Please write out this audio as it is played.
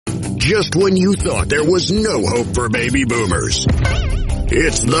just when you thought there was no hope for baby boomers.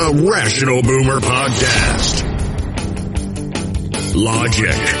 It's the Rational Boomer Podcast.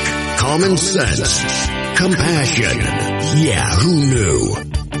 Logic, common sense, compassion. Yeah, who knew?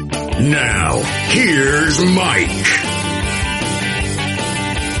 Now, here's Mike.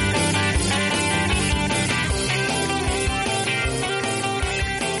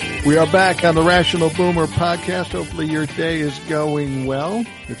 We are back on the Rational Boomer Podcast. Hopefully your day is going well.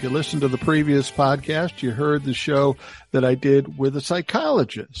 If you listened to the previous podcast, you heard the show that I did with a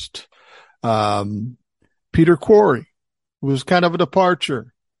psychologist, Peter Quarry. It was kind of a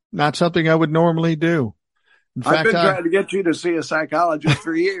departure, not something I would normally do. In fact, I've been trying to get you to see a psychologist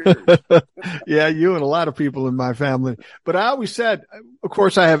for years. Yeah, you and a lot of people in my family. But I always said, of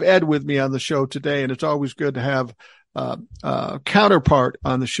course, I have Ed with me on the show today, and it's always good to have counterpart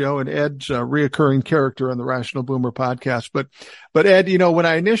on the show, and Ed's a reoccurring character on the Rational Boomer Podcast. But Ed, you know, when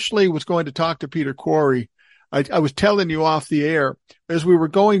I initially was going to talk to Peter Quarry, I was telling you off the air as we were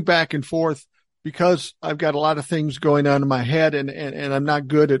going back and forth, because I've got a lot of things going on in my head and I'm not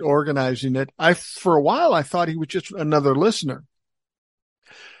good at organizing it. For a while, I thought he was just another listener.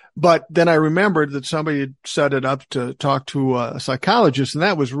 But then I remembered that somebody had set it up to talk to a psychologist, and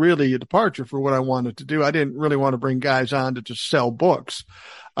that was really a departure for what I wanted to do. I didn't really want to bring guys on to just sell books.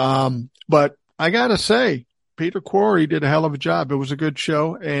 But I got to say, Peter Quarry did a hell of a job. It was a good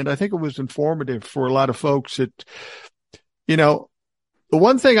show, and I think it was informative for a lot of folks. The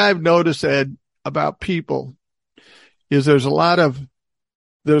one thing I've noticed, Ed, about people is there's a lot of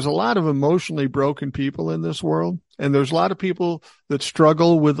emotionally broken people in this world. And there's a lot of people that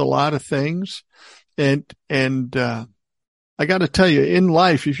struggle with a lot of things. And I got to tell you, in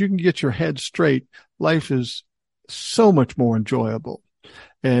life, if you can get your head straight, life is so much more enjoyable.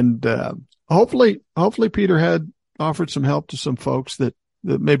 And hopefully Peter had offered some help to some folks that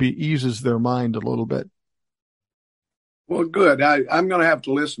maybe eases their mind a little bit. Well, good. I'm going to have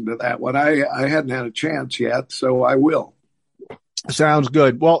to listen to that one. I hadn't had a chance yet, so I will. Sounds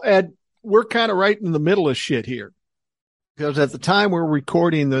good. Well, Ed, we're kind of right in the middle of shit here, because at the time we're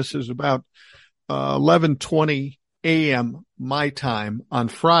recording this is about 11:20 a.m. my time on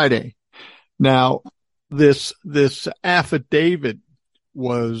Friday. Now, this affidavit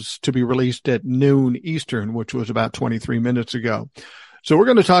was to be released at noon Eastern, which was about 23 minutes ago. So we're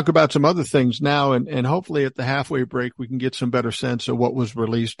going to talk about some other things now, and hopefully at the halfway break we can get some better sense of what was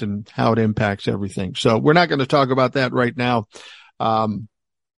released and how it impacts everything. So we're not going to talk about that right now.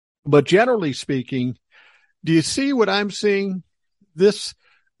 But generally speaking, do you see what I'm seeing? This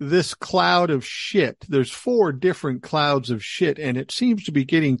cloud of shit. There's 4 different clouds of shit, and it seems to be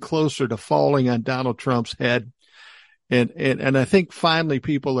getting closer to falling on Donald Trump's head. And I think finally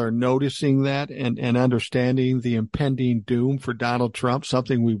people are noticing that and understanding the impending doom for Donald Trump,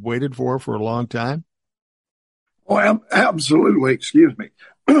 something we've waited for a long time. Well, absolutely. Excuse me.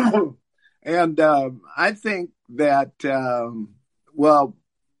 And I think that,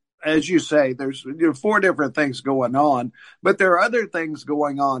 as you say, there are 4 different things going on, but there are other things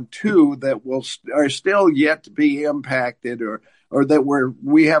going on too that are still yet to be impacted or that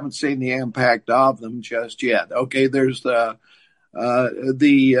we haven't seen the impact of them just yet. Okay, there's the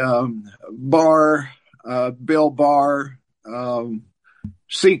Bill Barr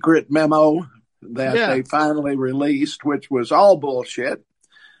secret memo that they finally released, which was all bullshit.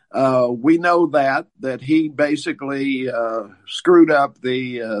 We know that he basically screwed up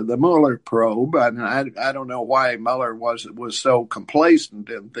the Mueller probe, and I don't know why Mueller was so complacent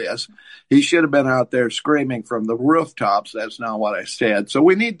in this. He should have been out there screaming from the rooftops. That's not what I said. So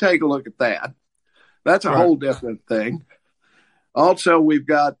we need to take a look at that. That's a whole different thing. Also, we've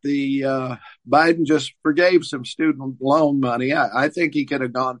got the Biden just forgave some student loan money. I think he could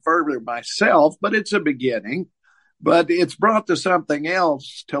have gone further myself, but it's a beginning. But it's brought to something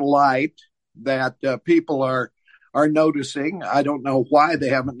else to light that people are noticing. I don't know why they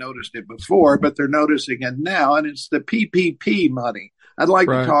haven't noticed it before, but they're noticing it now, and it's the PPP money. I'd like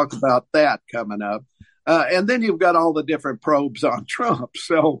to talk about that coming up. And then you've got all the different probes on Trump.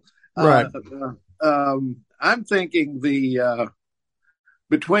 So I'm thinking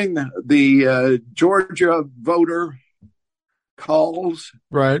between the Georgia voter calls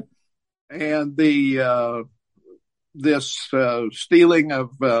and the this stealing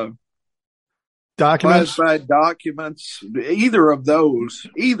of classified documents, either of those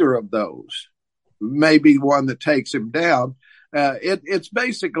may be one that takes him down. It's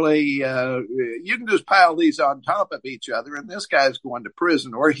basically you can just pile these on top of each other, and this guy's going to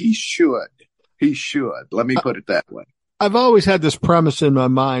prison, or he should. Let me put it that way. I've always had this premise in my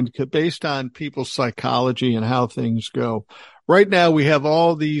mind based on people's psychology and how things go. right now we have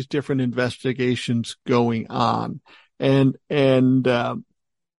all these different investigations going on, and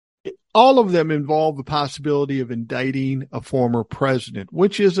all of them involve the possibility of indicting a former president,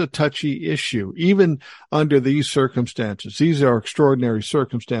 which is a touchy issue, even under these circumstances. These are extraordinary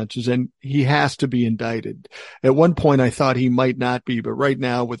circumstances, and he has to be indicted. At one point, I thought he might not be, but right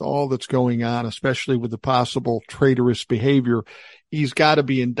now, with all that's going on, especially with the possible traitorous behavior, he's got to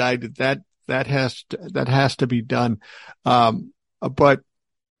be indicted. That has to be done. But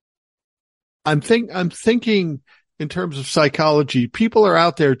I'm thinking in terms of psychology, people are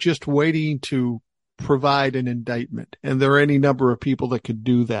out there just waiting to provide an indictment, and there are any number of people that could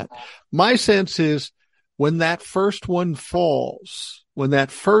do that. My sense is when that first one falls, when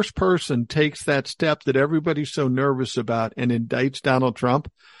that first person takes that step that everybody's so nervous about and indicts Donald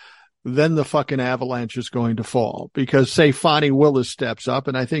Trump, then the fucking avalanche is going to fall. Because say Fani Willis steps up,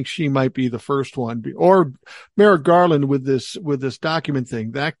 and I think she might be the first one, or Merrick Garland with this document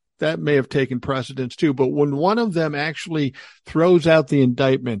thing, that may have taken precedence too. But when one of them actually throws out the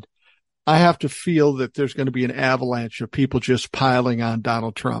indictment, I have to feel that there's going to be an avalanche of people just piling on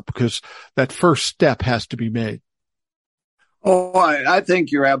Donald Trump, because that first step has to be made. Oh, I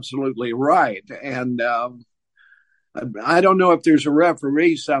think you're absolutely right. And I don't know if there's a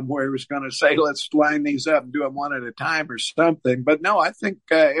referee somewhere who's going to say, let's line these up and do them one at a time or something. But no, I think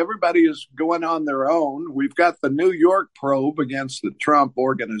everybody is going on their own. We've got the New York probe against the Trump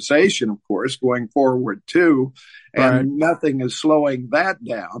organization, of course, going forward too. And right. Nothing is slowing that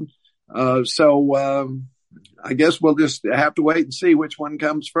down. So I guess we'll just have to wait and see which one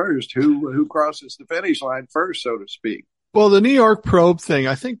comes first, who crosses the finish line first, so to speak. Well, the New York probe thing,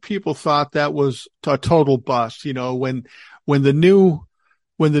 I think people thought that was a total bust. You know, when the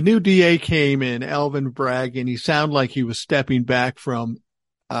new DA came in, Alvin Bragg, and he sounded like he was stepping back from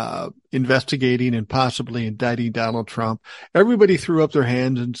investigating and possibly indicting Donald Trump, everybody threw up their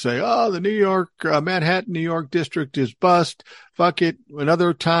hands and say, "Oh, the New York Manhattan, New York district is bust. Fuck it."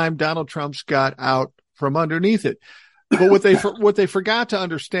 Another time, Donald Trump's got out from underneath it. But what they forgot to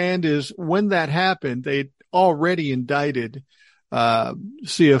understand is when that happened, they already indicted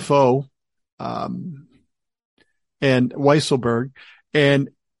CFO and Weisselberg and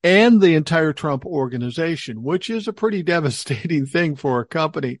the entire Trump organization, which is a pretty devastating thing for a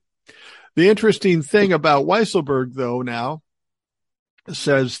company. The interesting thing about Weisselberg, though, now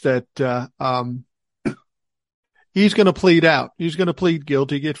says that he's going to plead out. He's going to plead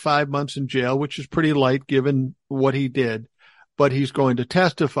guilty, get 5 months in jail, which is pretty light given what he did, but he's going to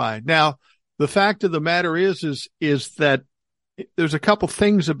testify. Now, the fact of the matter is that there's a couple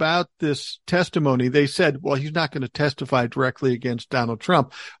things about this testimony. They said, well, he's not going to testify directly against Donald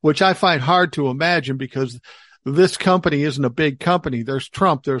Trump, which I find hard to imagine because this company isn't a big company. There's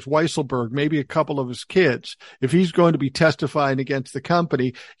Trump, there's Weisselberg, maybe a couple of his kids. If he's going to be testifying against the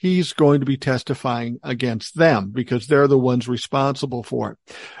company, he's going to be testifying against them because they're the ones responsible for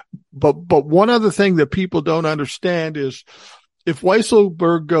it. But one other thing that people don't understand is if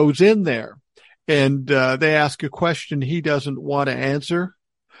Weisselberg goes in there and they ask a question he doesn't want to answer,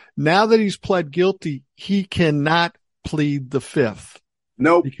 now that he's pled guilty, he cannot plead the fifth.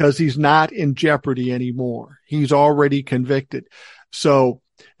 Nope. Because he's not in jeopardy anymore. He's already convicted. So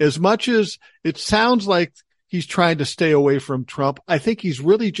as much as it sounds like he's trying to stay away from Trump, I think he's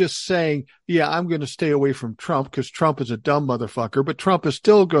really just saying, yeah, I'm going to stay away from Trump because Trump is a dumb motherfucker, but Trump is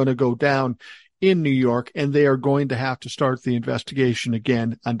still going to go down in New York, and they are going to have to start the investigation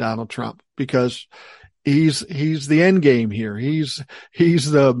again on Donald Trump because he's the end game here. He's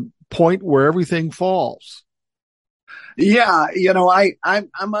the point where everything falls. Yeah, you know,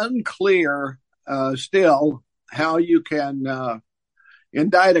 I'm unclear still how you can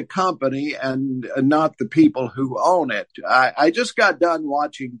indict a company and not the people who own it. I just got done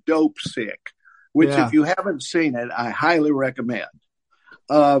watching Dope Sick, which if you haven't seen it, I highly recommend.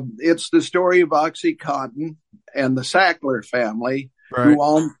 It's the story of OxyContin and the Sackler family who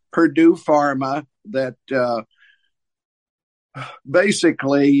own Purdue Pharma that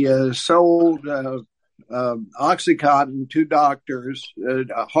basically sold OxyContin to doctors,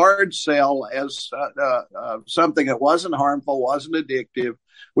 a hard sell as something that wasn't harmful, wasn't addictive,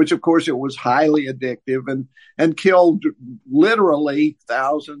 which of course it was highly addictive and killed literally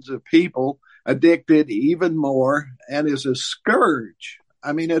thousands of people, addicted even more, and is a scourge.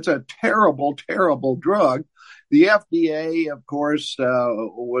 I mean, it's a terrible, terrible drug. The FDA, of course,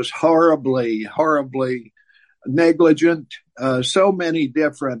 was horribly, horribly negligent. So many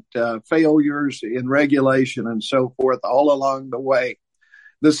different failures in regulation and so forth all along the way.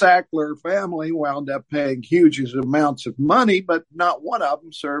 The Sackler family wound up paying huge amounts of money, but not one of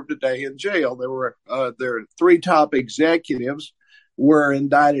them served a day in jail. There were their three top executives were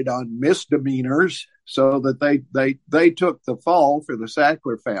indicted on misdemeanors, so that they took the fall for the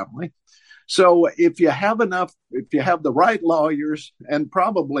Sackler family. So if you have the right lawyers, and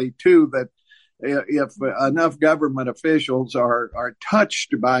probably too that if enough government officials are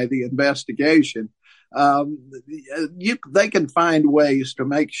touched by the investigation, they can find ways to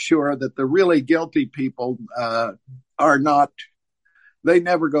make sure that the really guilty people they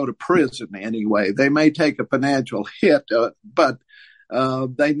never go to prison anyway. They may take a financial hit, but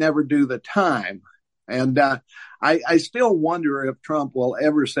they never do the time. And I still wonder if Trump will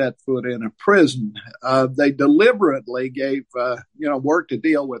ever set foot in a prison. They deliberately worked a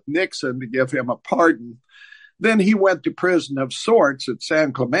deal with Nixon to give him a pardon. Then he went to prison of sorts at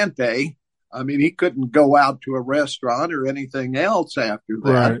San Clemente. I mean, he couldn't go out to a restaurant or anything else after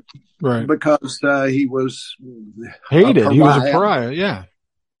that, right? Because he was hated. He was a pariah. Yeah.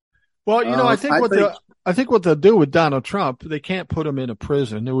 Well, I think what they'll do with Donald Trump, they can't put him in a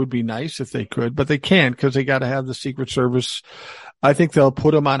prison. It would be nice if they could, but they can't because they got to have the Secret Service. I think they'll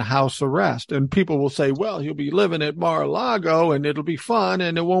put him on house arrest, and people will say, well, he'll be living at Mar-a-Lago and it'll be fun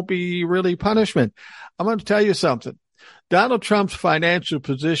and it won't be really punishment. I'm going to tell you something. Donald Trump's financial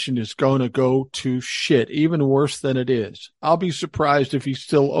position is going to go to shit, even worse than it is. I'll be surprised if he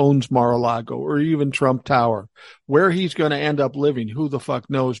still owns Mar-a-Lago or even Trump Tower. Where he's going to end up living, who the fuck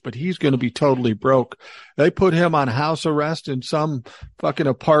knows, but he's going to be totally broke. They put him on house arrest in some fucking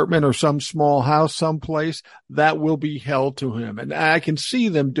apartment or some small house someplace. That will be held to him. And I can see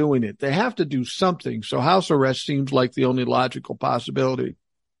them doing it. They have to do something. So house arrest seems like the only logical possibility.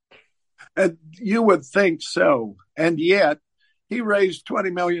 You would think so. And yet he raised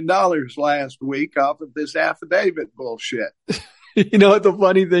 $20 million last week off of this affidavit bullshit. You know what the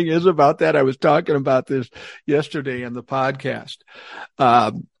funny thing is about that? I was talking about this yesterday in the podcast.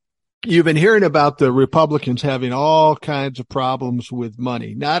 You've been hearing about the Republicans having all kinds of problems with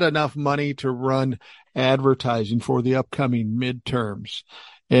money, not enough money to run advertising for the upcoming midterms.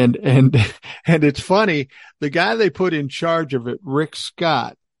 And it's funny. The guy they put in charge of it, Rick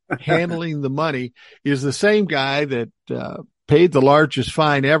Scott, handling the money, is the same guy that paid the largest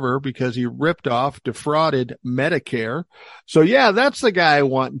fine ever because he defrauded Medicare. So yeah, that's the guy I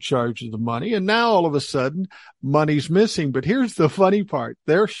want in charge of the money. And now all of a sudden money's missing. But here's the funny part.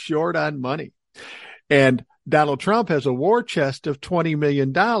 They're short on money. And Donald Trump has a war chest of $20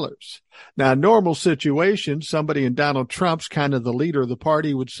 million. Now, normal situation, somebody in Donald Trump's kind of the leader of the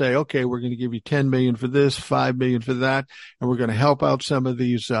party would say, okay, we're going to give you 10 million for this, 5 million for that, and we're going to help out some of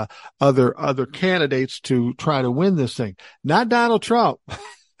these other candidates to try to win this thing. Not Donald Trump.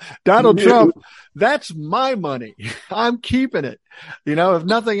 Donald Trump, that's my money. I'm keeping it. You know, if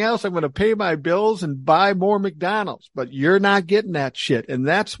nothing else, I'm going to pay my bills and buy more McDonald's, but you're not getting that shit. And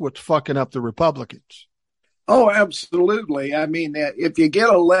that's what's fucking up the Republicans. Oh, absolutely. I mean, if you get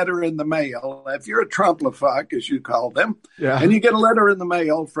a letter in the mail, if you're a Trump-la-fuck, as you call them, and you get a letter in the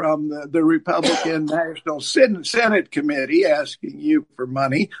mail from the Republican National Senate Committee asking you for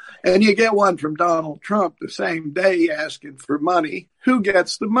money, and you get one from Donald Trump the same day asking for money, who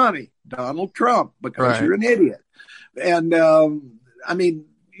gets the money? Donald Trump, because you're an idiot. And, I mean,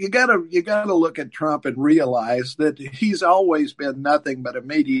 you gotta look at Trump and realize that he's always been nothing but a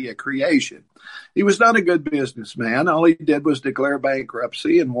media creation. He was not a good businessman. All he did was declare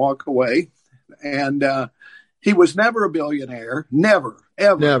bankruptcy and walk away. And he was never a billionaire. Never,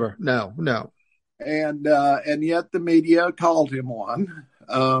 ever. Never. No. And yet the media called him one.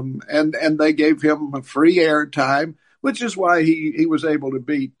 And they gave him a free airtime, which is why he was able to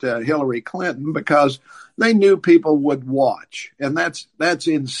beat Hillary Clinton, because they knew people would watch. And that's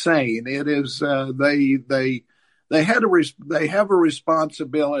insane. It is, they have a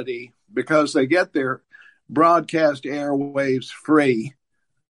responsibility, because they get their broadcast airwaves free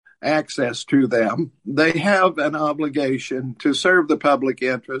access to them. They have an obligation to serve the public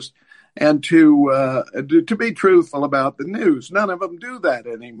interest and to be truthful about the news. None of them do that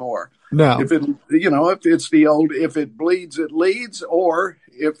anymore. No. If it's the old, if it bleeds, it leads, or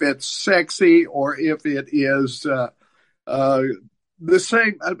if it's sexy, or if it is the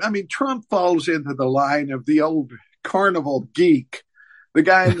same. I mean, Trump falls into the line of the old carnival geek, the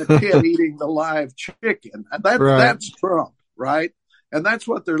guy in the pit eating the live chicken. That's Trump, right? And that's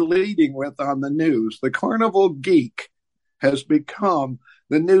what they're leading with on the news. The carnival geek has become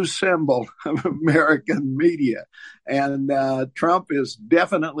the new symbol of American media. And Trump is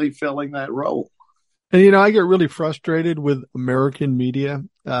definitely filling that role. And, I get really frustrated with American media.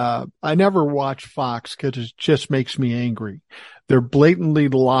 I never watch Fox because it just makes me angry. They're blatantly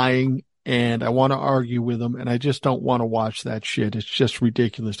lying, and I want to argue with them, and I just don't want to watch that shit. It's just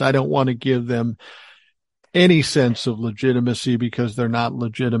ridiculous. I don't want to give them any sense of legitimacy because they're not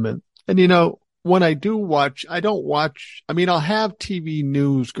legitimate. And, you know, when I do watch, I don't watch, I mean, I'll have TV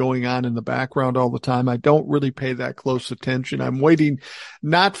news going on in the background all the time. I don't really pay that close attention. I'm waiting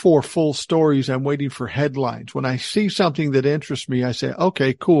not for full stories. I'm waiting for headlines. When I see something that interests me, I say,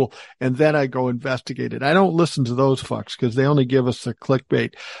 okay, cool. And then I go investigate it. I don't listen to those fucks because they only give us the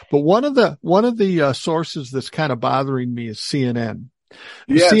clickbait. But one of the sources that's kind of bothering me is CNN.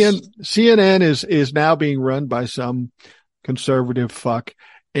 Yes. CNN is now being run by some conservative fuck.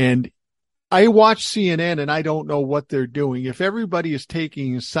 And I watch CNN and I don't know what they're doing. If everybody is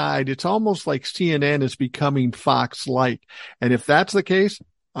taking a side, it's almost like CNN is becoming Fox-like. And if that's the case,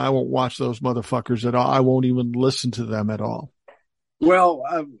 I won't watch those motherfuckers at all. I won't even listen to them at all. Well,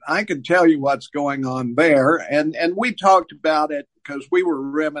 I can tell you what's going on there. And we talked about it because we were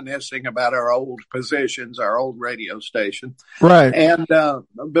reminiscing about our old positions, our old radio station. Right. And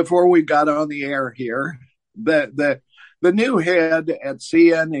before we got on the air here, the new head at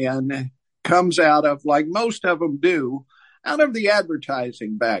CNN comes out of, like most of them do, out of the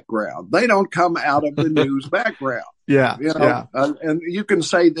advertising background. They don't come out of the news background. Yeah. You know, yeah. And you can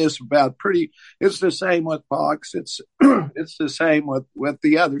say this about it's the same with Fox. It's the same with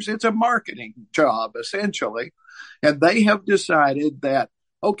the others. It's a marketing job, essentially. And they have decided that,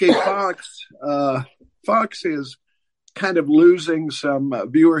 okay, Fox is kind of losing some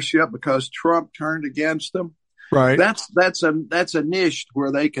viewership because Trump turned against them. Right. That's a niche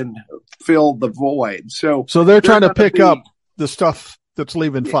where they can fill the void. So they're trying to pick up the stuff that's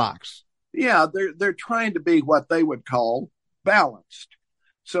leaving Fox. Yeah, they're trying to be what they would call balanced.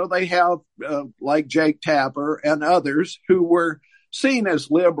 So they have like Jake Tapper and others who were seen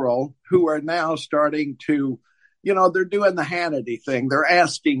as liberal, who are now starting to, you know, they're doing the Hannity thing. They're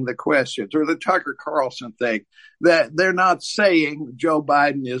asking the questions, or the Tucker Carlson thing, that they're not saying Joe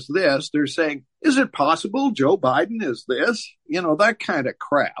Biden is this. They're saying, is it possible Joe Biden is this? You know, that kind of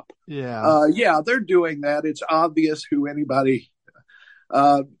crap. Yeah. Yeah, they're doing that. It's obvious who anybody.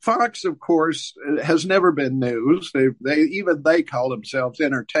 Fox, of course, has never been news. They call themselves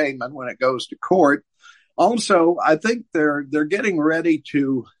entertainment when it goes to court. Also, I think they're getting ready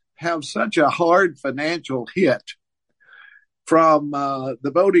to have such a hard financial hit from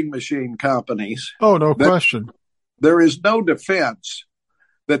the voting machine companies. Oh, no question. There is no defense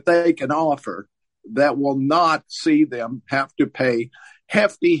that they can offer that will not see them have to pay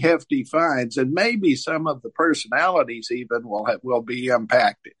hefty fines, and maybe some of the personalities even will be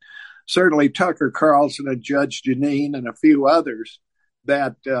impacted. Certainly Tucker Carlson and Judge Jeanine and a few others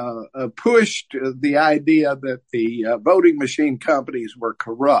that pushed the idea that the voting machine companies were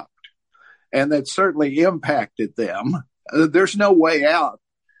corrupt, and that certainly impacted them. There's no way out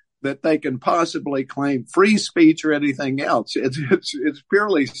that they can possibly claim free speech or anything else. It's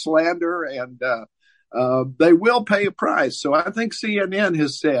purely slander, and they will pay a price. So I think CNN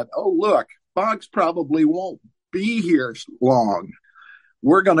has said, oh, look, Fox probably won't be here long.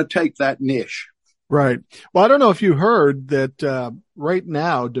 We're going to take that niche. Right. Well, I don't know if you heard that right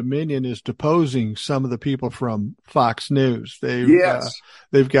now Dominion is deposing some of the people from Fox News. They've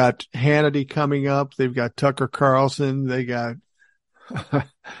got Hannity coming up. They've got Tucker Carlson. They got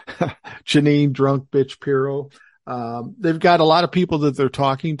Janine Drunk Bitch Pirro. They've got a lot of people that they're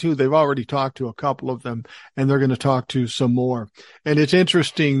talking to. They've already talked to a couple of them, and they're going to talk to some more. And it's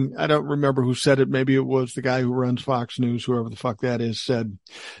interesting. I don't remember who said it. Maybe it was the guy who runs Fox News, whoever the fuck that is,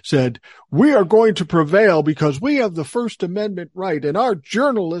 said, we are going to prevail because we have the First Amendment right, and our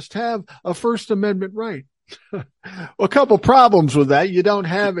journalists have a First Amendment right. A couple problems with that. You don't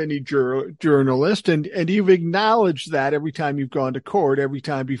have any journalist, and you've acknowledged that every time you've gone to court, every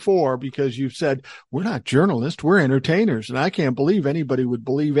time before, because you've said, we're not journalists, we're entertainers, and I can't believe anybody would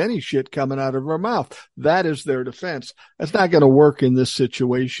believe any shit coming out of our mouth. That is their defense. That's not going to work in this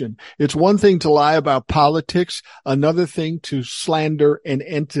situation. It's one thing to lie about politics, another thing to slander an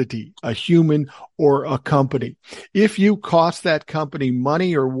entity, a human or a company. If you cost that company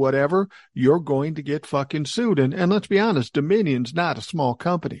money or whatever, you're going to get fucking sued. And let's be honest, Dominion's not a small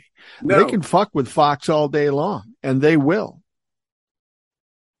company. No. They can fuck with Fox all day long, and they will.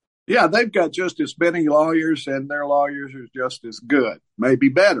 Yeah, they've got just as many lawyers, and their lawyers are just as good, maybe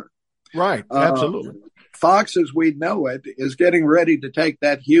better. Right, absolutely. Fox, as we know it, is getting ready to take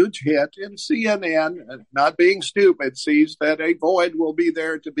that huge hit, and CNN, not being stupid, sees that a void will be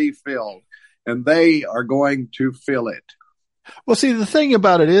there to be filled, and they are going to fill it. Well, see, the thing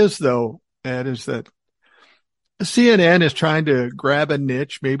about it is, though, Ed, is that CNN is trying to grab a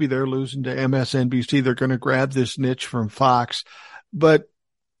niche. Maybe they're losing to MSNBC. They're going to grab this niche from Fox. But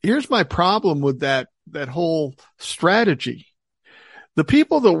here's my problem with that whole strategy. The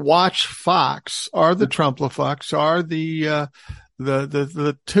people that watch Fox are the Trump-la-fucks, are the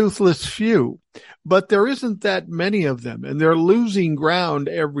toothless few. But there isn't that many of them, and they're losing ground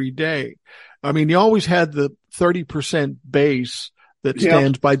every day. I mean, you always had the 30% base that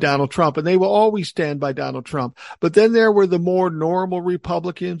stands by Donald Trump, and they will always stand by Donald Trump. But then there were the more normal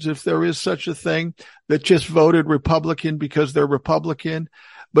Republicans, if there is such a thing, that just voted Republican because they're Republican.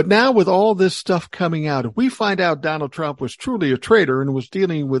 But now with all this stuff coming out, if we find out Donald Trump was truly a traitor and was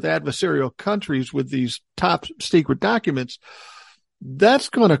dealing with adversarial countries with these top secret documents, that's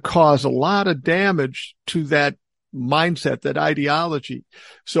going to cause a lot of damage to that mindset, that ideology.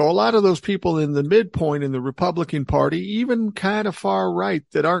 So a lot of those people in the midpoint in the Republican Party, even kind of far right,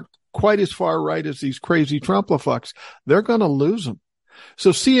 that aren't quite as far right as these crazy Trump-la-fucks, they're going to lose them.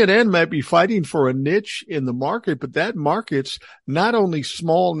 So CNN might be fighting for a niche in the market, but that market's not only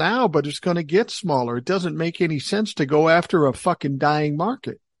small now, but it's going to get smaller. It doesn't make any sense to go after a fucking dying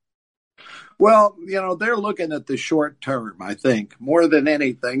market. Well, they're looking at the short term, I think, more than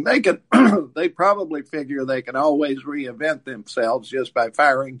anything. They probably figure they can always reinvent themselves just by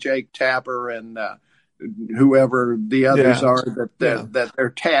firing Jake Tapper and whoever the others are that they're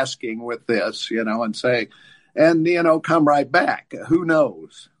tasking with this, and say, and, come right back. Who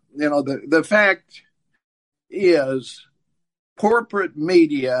knows? The fact is corporate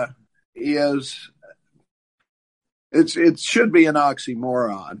media is... It should be an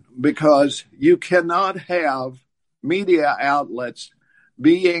oxymoron, because you cannot have media outlets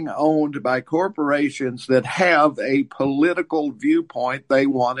being owned by corporations that have a political viewpoint they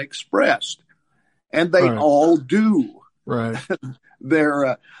want expressed. And they all do. Right.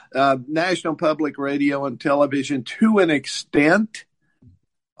 They're National Public Radio and Television, to an extent,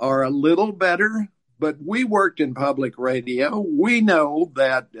 are a little better. But we worked in public radio. We know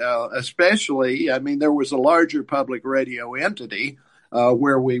that especially, there was a larger public radio entity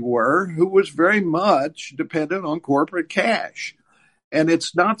where we were, who was very much dependent on corporate cash. And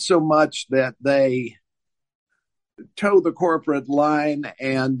it's not so much that they toe the corporate line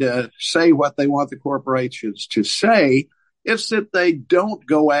and say what they want the corporations to say. It's that they don't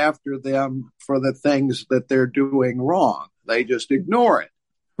go after them for the things that they're doing wrong. They just ignore it.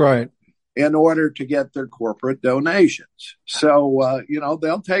 Right. In order to get their corporate donations. So,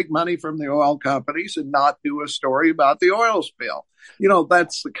 they'll take money from the oil companies and not do a story about the oil spill.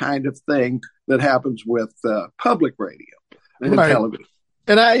 That's the kind of thing that happens with public radio and television.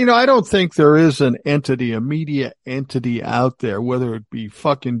 And I don't think there is an entity, a media entity out there, whether it be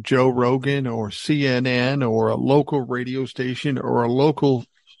fucking Joe Rogan or CNN or a local radio station or a local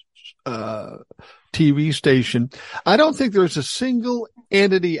TV station. I don't think there's a single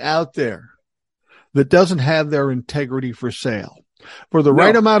entity out there that doesn't have their integrity for sale. For the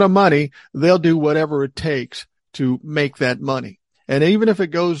right amount of money, they'll do whatever it takes to make that money. And even if it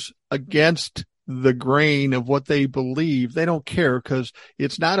goes against the grain of what they believe, they don't care, because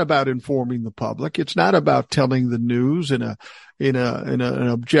it's not about informing the public. It's not about telling the news in an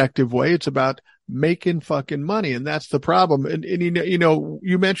objective way. It's about making fucking money. And that's the problem. And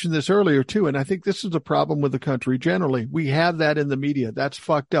you mentioned this earlier too. And I think this is the problem with the country generally. We have that in the media. That's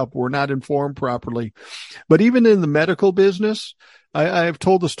fucked up. We're not informed properly. But even in the medical business, I've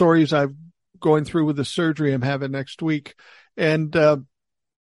told the stories I'm going through with the surgery I'm having next week. And,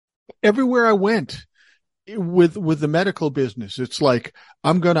 everywhere I went with the medical business, it's like,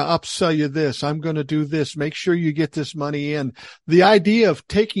 I'm going to upsell you this. I'm going to do this. Make sure you get this money in. The idea of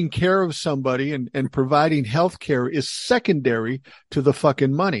taking care of somebody and providing health care is secondary to the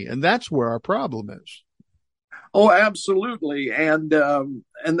fucking money. And that's where our problem is. Oh, absolutely. And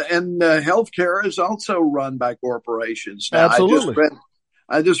healthcare is also run by corporations. Now, absolutely.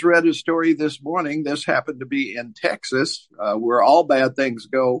 I just read a story this morning. This happened to be in Texas, where all bad things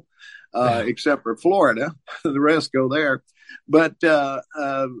go, except for Florida. The rest go there. But a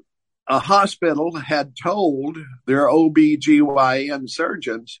hospital had told their OBGYN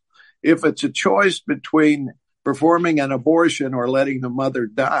surgeons, if it's a choice between performing an abortion or letting the mother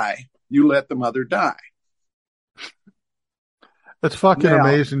die, you let the mother die. That's fucking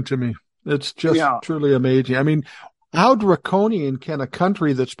amazing to me. It's just truly amazing. I mean, how draconian can a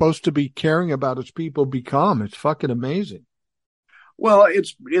country that's supposed to be caring about its people become? It's fucking amazing. Well,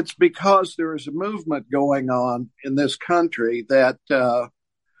 it's because there is a movement going on in this country that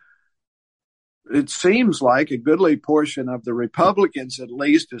it seems like a goodly portion of the Republicans at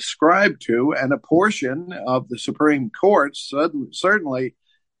least ascribe to, and a portion of the Supreme Court certainly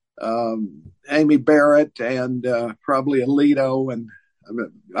Amy Barrett and probably Alito and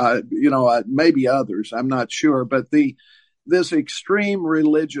maybe others. I'm not sure, but this extreme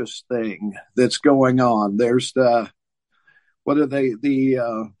religious thing that's going on. There's it'll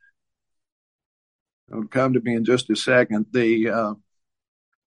come to me in just a second. The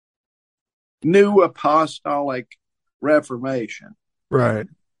New Apostolic Reformation. Right.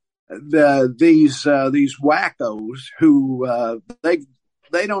 These wackos who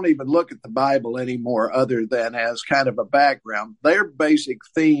they don't even look at the Bible anymore other than as kind of a background. Their basic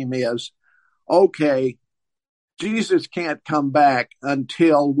theme is, okay, Jesus can't come back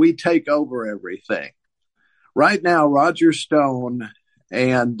until we take over everything. Right now, Roger Stone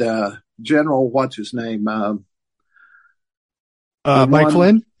and General, what's his name? Mike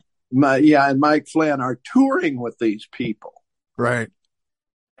Flynn? And Mike Flynn are touring with these people. Right.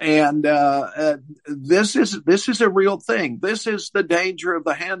 And this is a real thing. This is the danger of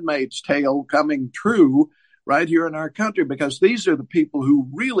the Handmaid's Tale coming true right here in our country, because these are the people who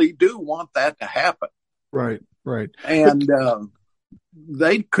really do want that to happen. Right, right. And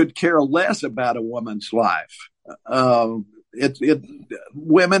they could care less about a woman's life.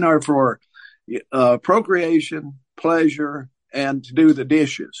 Women are for procreation, pleasure, and to do the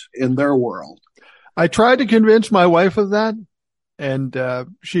dishes in their world. I tried to convince my wife of that. And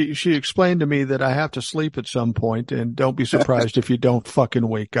she explained to me that I have to sleep at some point, and don't be surprised if you don't fucking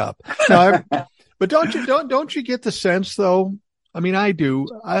wake up. But don't you get the sense though? I mean, I do.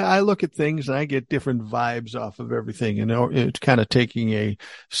 I look at things and I get different vibes off of everything. It's kind of taking a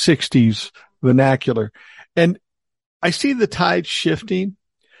 60s vernacular, and I see the tide shifting.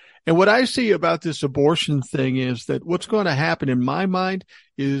 And what I see about this abortion thing is that what's going to happen in my mind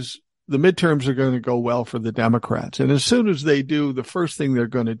is the midterms are going to go well for the Democrats. And as soon as they do, the first thing they're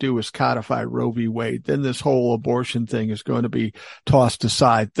going to do is codify Roe v. Wade. Then this whole abortion thing is going to be tossed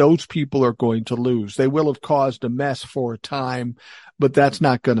aside. Those people are going to lose. They will have caused a mess for a time, but that's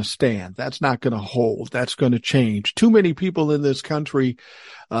not going to stand. That's not going to hold. That's going to change. Too many people in this country,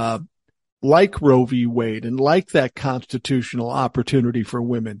 like Roe v. Wade and like that constitutional opportunity for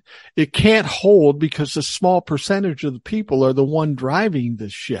women. It can't hold because a small percentage of the people are the one driving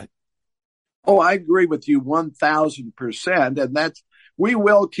this shit. Oh, I agree with you 1,000%. And we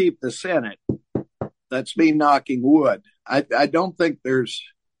will keep the Senate. That's me knocking wood. I don't think there's,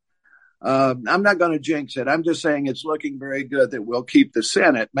 I'm not going to jinx it. I'm just saying it's looking very good that we'll keep the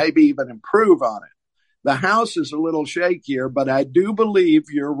Senate, maybe even improve on it. The House is a little shakier, but I do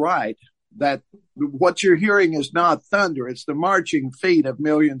believe you're right that what you're hearing is not thunder. It's the marching feet of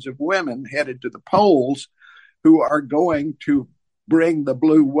millions of women headed to the polls who are going to bring the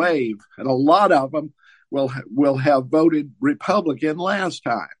blue wave, and a lot of them will have voted Republican last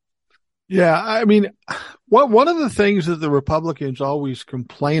time. Yeah, I mean, one of the things that the Republicans always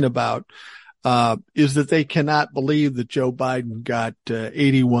complain about is that they cannot believe that Joe Biden got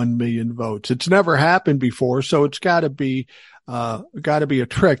 81 million votes. It's never happened before, so it's got to be a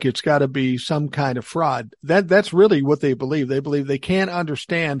trick. It's got to be some kind of fraud. That's really what they believe. They believe they can't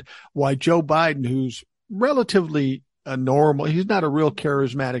understand why Joe Biden, who's relatively he's not a real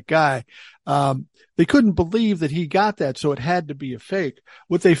charismatic guy. They couldn't believe that he got that, so it had to be a fake.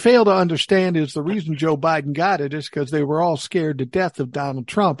 What they fail to understand is the reason Joe Biden got it is because they were all scared to death of Donald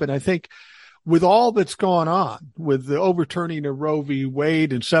Trump. And I think with all that's gone on, with the overturning of Roe v.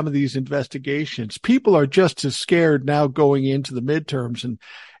 Wade and some of these investigations, people are just as scared now going into the midterms. And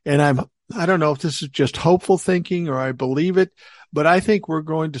I don't know if this is just hopeful thinking or I believe it, but I think we're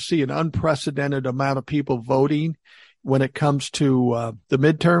going to see an unprecedented amount of people voting when it comes to the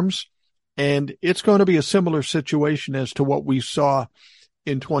midterms. And it's going to be a similar situation as to what we saw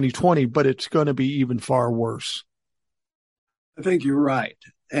in 2020, but it's going to be even far worse. I think you're right.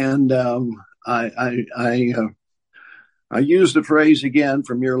 And I use the phrase again,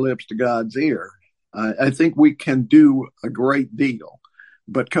 from your lips to God's ear. I think we can do a great deal,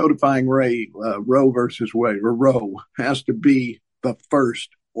 but codifying Roe versus Wade, or Roe, has to be the first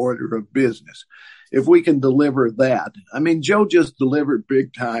order of business. If we can deliver that, I mean, Joe just delivered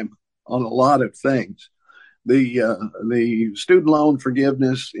big time on a lot of things. The student loan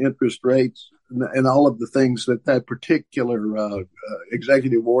forgiveness, interest rates, and all of the things that particular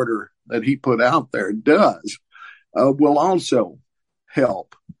executive order that he put out there does will also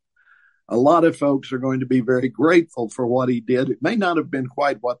help. A lot of folks are going to be very grateful for what he did. It may not have been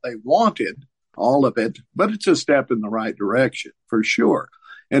quite what they wanted, all of it, but it's a step in the right direction for sure.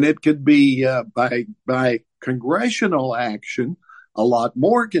 And it could be by congressional action, a lot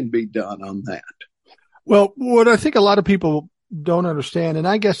more can be done on that. Well, what I think a lot of people don't understand, and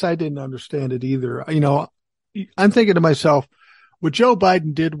I guess I didn't understand it either. You know, I'm thinking to myself, What Joe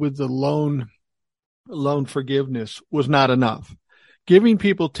Biden did with the loan forgiveness was not enough. Giving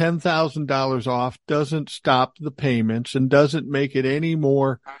people $10,000 off doesn't stop the payments and doesn't make it any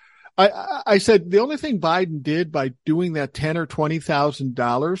more. I said the only thing Biden did by doing that $10,000 or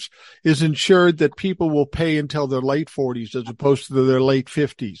 $20,000 is ensured that people will pay until their late 40s as opposed to their late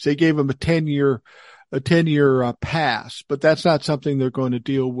 50s. They gave them a 10-year pass, but that's not something they're going to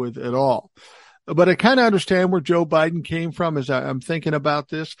deal with at all. But I kind of understand where Joe Biden came from as I'm thinking about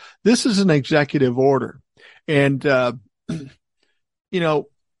this. This is an executive order. And,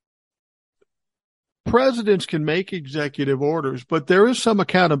 presidents can make executive orders, but there is some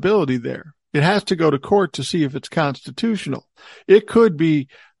accountability there. It has to go to court to see if it's constitutional. It could be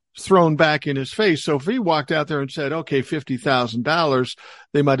thrown back in his face. So if he walked out there and said, okay, $50,000,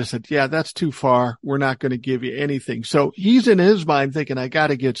 they might have said, yeah, that's too far. We're not going to give you anything. So he's in his mind thinking, I got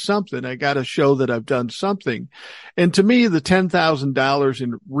to get something. I got to show that I've done something. And to me, the $10,000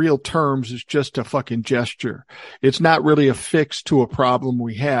 in real terms is just a fucking gesture. It's not really a fix to a problem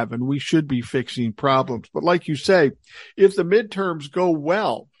we have, and we should be fixing problems. But like you say, if the midterms go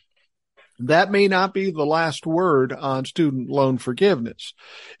well, that may not be the last word on student loan forgiveness.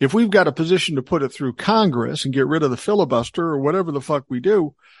 If we've got a position to put it through Congress and get rid of the filibuster or whatever the fuck we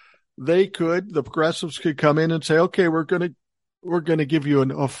do, the progressives could come in and say, okay, we're going to give you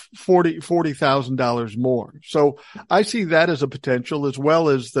 $40,000 more. So I see that as a potential, as well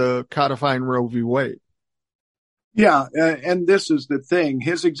as the codifying Roe v. Wade. Yeah. And this is the thing.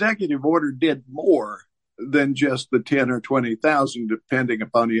 His executive order did more than just the 10 or 20,000, depending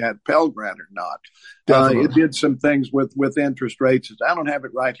upon you had Pell Grant or not. It did some things with interest rates. I don't have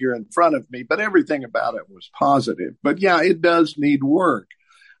it right here in front of me, but everything about it was positive. But yeah, it does need work.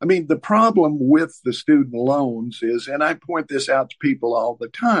 I mean, the problem with the student loans is, and I point this out to people all the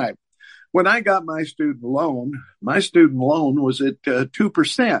time, when I got my student loan was at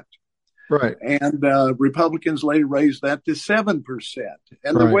 2%. Right. And Republicans later raised that to 7%.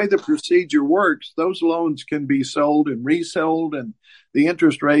 And the way the procedure works, those loans can be sold and resold, and the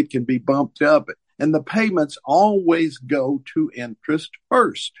interest rate can be bumped up. And the payments always go to interest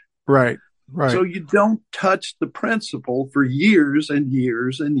first. Right. Right. So you don't touch the principal for years and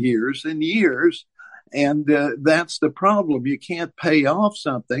years and years and years. And that's the problem. You can't pay off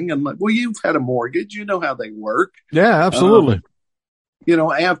something. And well, you've had a mortgage. You know how they work. Yeah, absolutely.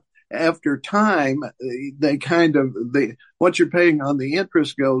 After time, what you're paying on the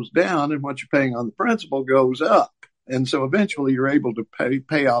interest goes down and what you're paying on the principal goes up. And so eventually you're able to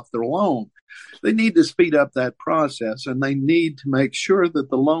pay off their loan. They need to speed up that process, and they need to make sure that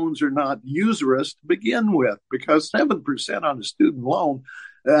the loans are not usurious to begin with, because 7% on a student loan,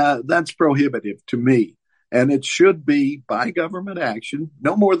 that's prohibitive to me. And it should be, by government action,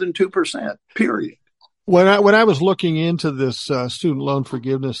 no more than 2%, period. When I was looking into this student loan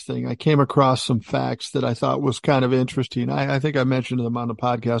forgiveness thing, I came across some facts that I thought was kind of interesting. I think I mentioned them on the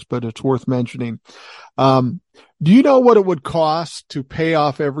podcast, but it's worth mentioning. Do you know what it would cost to pay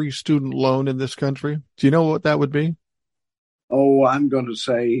off every student loan in this country? Do you know what that would be? Oh, I'm going to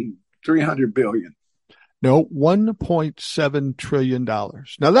say $300 billion. No, $1.7 trillion.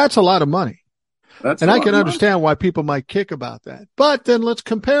 Now, that's a lot of money. And I can understand why people might kick about that. But then let's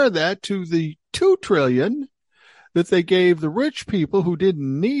compare that to the $2 trillion that they gave the rich people who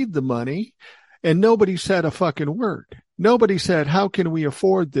didn't need the money, and nobody said a fucking word. Nobody said, how can we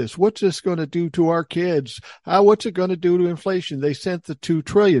afford this? What's this going to do to our kids? What's it going to do to inflation? They sent the $2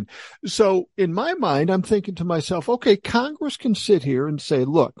 trillion. So in my mind, I'm thinking to myself, okay, Congress can sit here and say,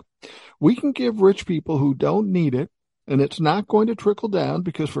 look, we can give rich people who don't need it, and it's not going to trickle down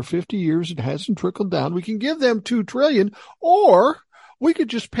because for 50 years it hasn't trickled down. We can give them $2 trillion, or we could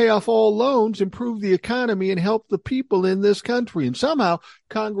just pay off all loans, improve the economy, and help the people in this country. And somehow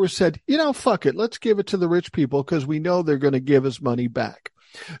Congress said, fuck it. Let's give it to the rich people because we know they're going to give us money back.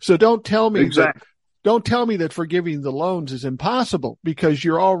 So don't tell me that forgiving the loans is impossible, because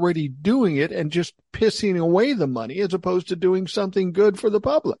you're already doing it and just pissing away the money as opposed to doing something good for the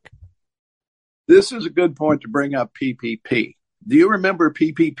public. This is a good point to bring up PPP. Do you remember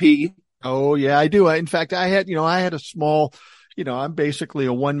PPP? Oh, yeah, I do. In fact, I had a small, I'm basically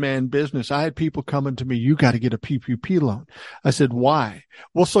a one-man business. I had people coming to me, you got to get a PPP loan. I said, why?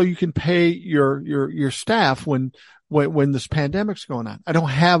 Well, so you can pay your staff when this pandemic's going on. I don't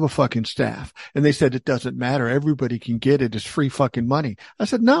have a fucking staff. And they said, it doesn't matter. Everybody can get it. It's free fucking money. I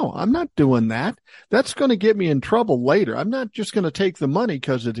said, no, I'm not doing that. That's going to get me in trouble later. I'm not just going to take the money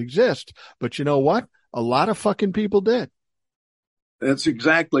because it exists. But you know what? A lot of fucking people did. That's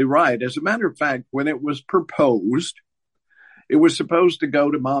exactly right. As a matter of fact, when it was proposed, it was supposed to go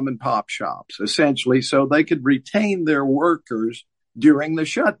to mom and pop shops, essentially, so they could retain their workers during the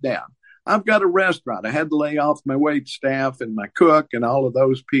shutdown. I've got a restaurant. I had to lay off my wait staff and my cook and all of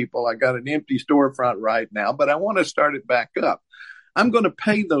those people. I got an empty storefront right now, but I want to start it back up. I'm going to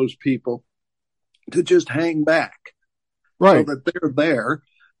pay those people to just hang back, right, so that they're there.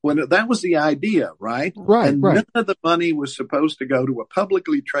 That was the idea, right? Right. And none of the money was supposed to go to a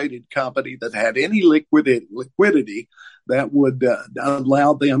publicly traded company that had any liquidity that would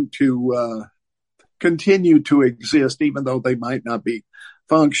allow them to continue to exist, even though they might not be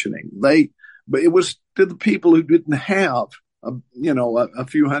functioning. But it was to the people who didn't have a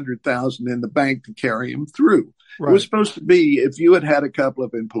few $100,000 in the bank to carry them through. Right. It was supposed to be, if you had a couple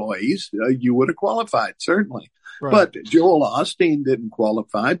of employees, you would have qualified, certainly. Right. But Joel Osteen didn't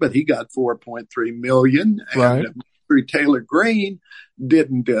qualify, but he got $4.3 million. Right. And Marjorie Taylor Greene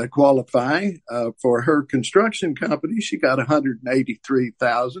didn't qualify for her construction company. She got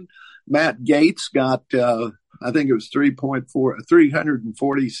 $183,000. Matt Gaetz got, I think it was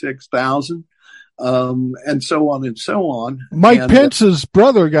 $346,000. And so on and so on. Mike Pence's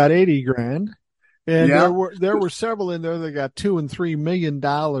brother got $80,000. And there were several in there that got $2 and $3 million.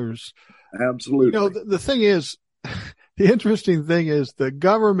 Absolutely. The thing is, the interesting thing is the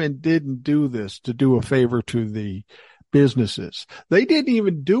government didn't do this to do a favor to the businesses. They didn't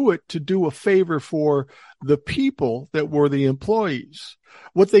even do it to do a favor for the people that were the employees.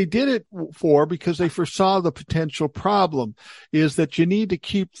 What they did it for, because they foresaw the potential problem, is that you need to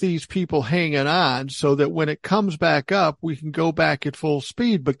keep these people hanging on so that when it comes back up, we can go back at full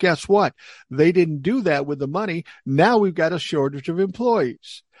speed. But guess what? They didn't do that with the money. Now we've got a shortage of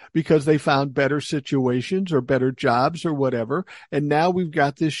employees because they found better situations or better jobs or whatever. And now we've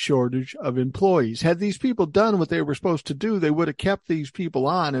got this shortage of employees. Had these people done what they were supposed to do, they would have kept these people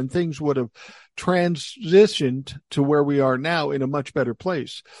on and things would have transitioned to where we are now in a much better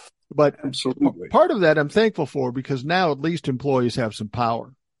place. But absolutely, part of that I'm thankful for, because now at least employees have some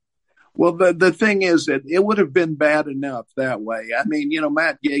power. Well, the thing is that it would have been bad enough that way. I mean,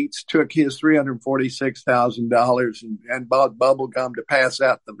 Matt Gaetz took his $346,000 and bought bubble gum to pass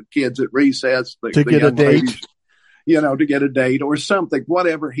out to the kids at recess. To get a date. To get a date or something.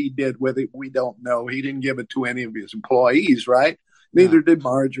 Whatever he did with it, we don't know. He didn't give it to any of his employees, right? Neither did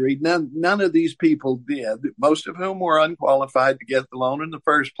Marjorie. None of these people did, most of whom were unqualified to get the loan in the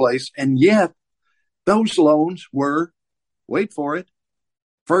first place. And yet those loans were, wait for it,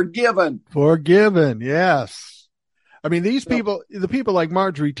 forgiven. Yes. I mean, these people, the people like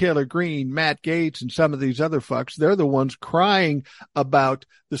Marjorie Taylor Greene, Matt Gaetz, and some of these other fucks, they're the ones crying about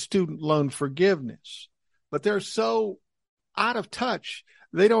the student loan forgiveness. But they're so out of touch,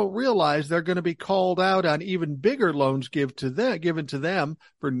 they don't realize they're going to be called out on even bigger loans given to them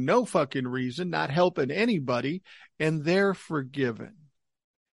for no fucking reason, not helping anybody, and they're forgiven.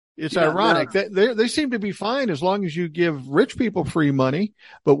 It's ironic that they seem to be fine as long as you give rich people free money.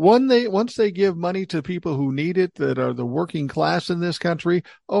 But once they give money to people who need it, that are the working class in this country,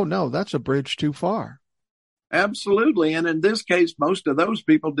 oh no, that's a bridge too far. Absolutely. And in this case, most of those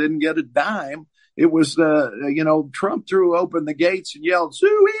people didn't get a dime. It was, Trump threw open the gates and yelled,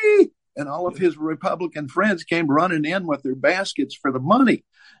 "Zooey!" And all of his Republican friends came running in with their baskets for the money.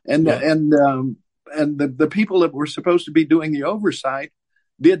 And the people that were supposed to be doing the oversight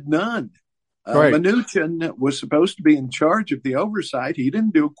did none. Right. Mnuchin was supposed to be in charge of the oversight. He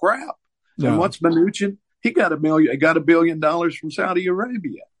didn't do crap. No. And what's Mnuchin? He got $1 billion from Saudi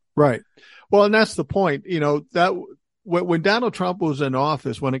Arabia. Right. Well, and that's the point. That when Donald Trump was in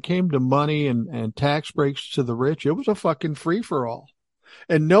office, when it came to money and tax breaks to the rich, it was a fucking free for all.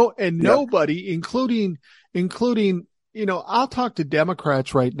 And nobody, including, I'll talk to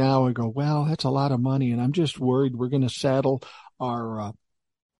Democrats right now and go, well, that's a lot of money. And I'm just worried we're going to saddle our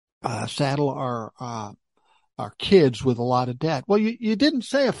kids with a lot of debt. Well, you didn't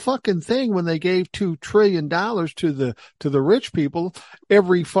say a fucking thing when they gave $2 trillion to the rich people.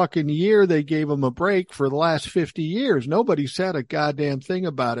 Every fucking year they gave them a break for the last 50 years. Nobody said a goddamn thing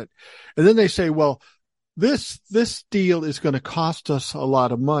about it. And then they say, well, this deal is going to cost us a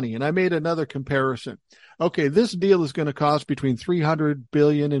lot of money. And I made another comparison. Okay, this deal is going to cost between $300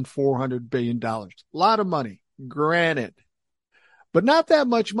 billion and $400 billion. A lot of money, granted. But not that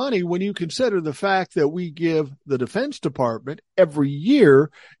much money when you consider the fact that we give the Defense Department every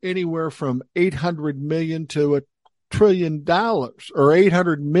year anywhere from $800 million to $1 trillion, or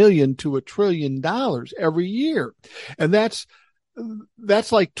 $800 million to $1 trillion every year. And that's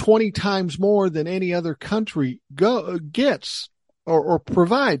like 20 times more than any other country gets or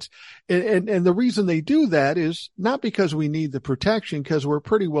provides. And the reason they do that is not because we need the protection, because we're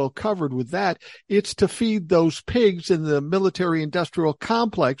pretty well covered with that. It's to feed those pigs in the military industrial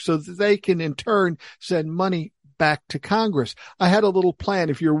complex so that they can in turn send money back to Congress. I had a little plan.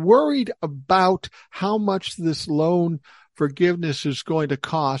 If you're worried about how much this loan forgiveness is going to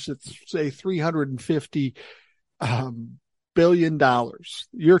cost, it's say $350 billion.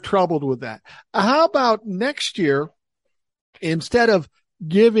 You're troubled with that. How about next year, instead of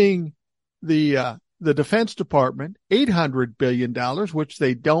giving the Defense Department $800 billion, which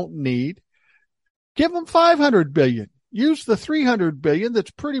they don't need, give them $500 billion. Use the $300 billion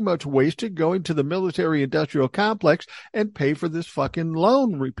that's pretty much wasted going to the military-industrial complex and pay for this fucking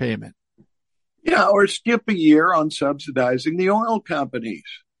loan repayment. Yeah, or skip a year on subsidizing the oil companies.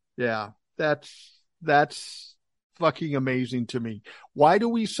 Yeah, that's fucking amazing to me. Why do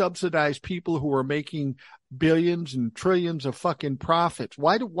we subsidize people who are making billions and trillions of fucking profits?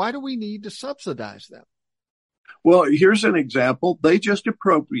 Why do we need to subsidize them? Well, here's an example. They just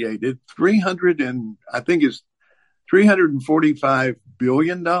appropriated $345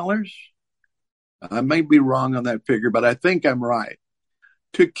 billion. I may be wrong on that figure, but I think I'm right.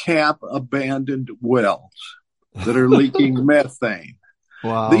 To cap abandoned wells that are leaking methane.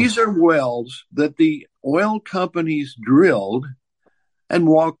 Wow. These are wells that the oil companies drilled and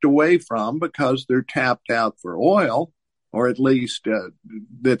walked away from because they're tapped out for oil, or at least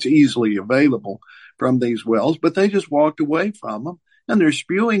that's easily available from these wells, but they just walked away from them, and they're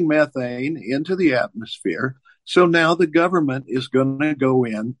spewing methane into the atmosphere. So now the government is going to go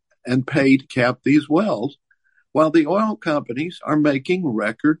in and pay to cap these wells, while the oil companies are making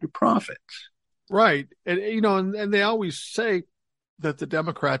record profits. Right. And, and they always say that the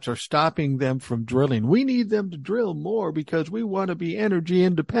Democrats are stopping them from drilling. We need them to drill more because we want to be energy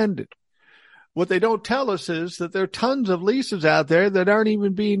independent. What they don't tell us is that there are tons of leases out there that aren't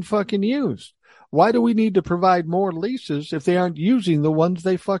even being fucking used. Why do we need to provide more leases if they aren't using the ones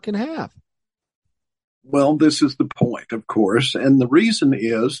they fucking have? Well, this is the point, of course. And the reason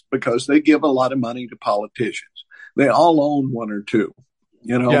is because they give a lot of money to politicians. They all own one or two,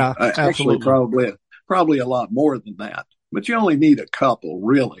 Yeah, actually, probably a lot more than that. But you only need a couple,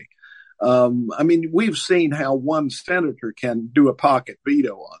 really. We've seen how one senator can do a pocket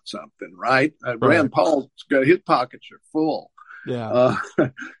veto on something, right? Rand Paul's got, his pockets are full. Yeah.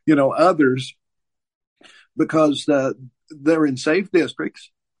 Others, because they're in safe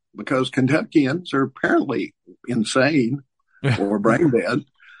districts, because Kentuckians are apparently insane or brain dead,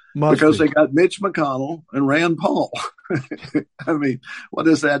 because they got Mitch McConnell and Rand Paul. What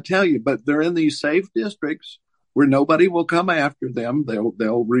does that tell you? But they're in these safe districts where nobody will come after them.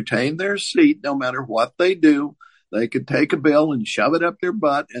 They'll retain their seat no matter what they do. They could take a bill and shove it up their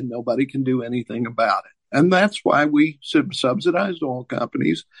butt, and nobody can do anything about it. And that's why we subsidize oil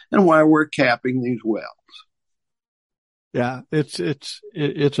companies and why we're capping these wells. Yeah,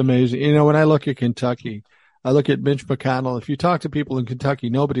 it's amazing. When I look at Kentucky, I look at Mitch McConnell. If you talk to people in Kentucky,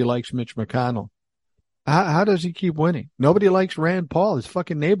 nobody likes Mitch McConnell. How does he keep winning? Nobody likes Rand Paul. His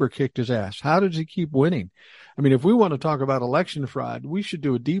fucking neighbor kicked his ass. How does he keep winning? If we want to talk about election fraud, we should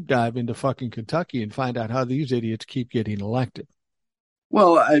do a deep dive into fucking Kentucky and find out how these idiots keep getting elected.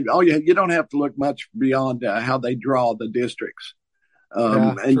 Well, you don't have to look much beyond how they draw the districts.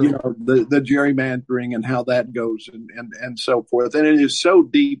 The gerrymandering and how that goes and so forth. And it is so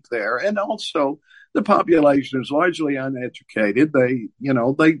deep there. And also the population is largely uneducated. They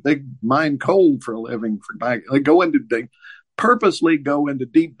mine coal for a living. They purposely go into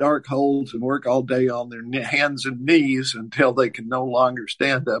deep, dark holes and work all day on their hands and knees until they can no longer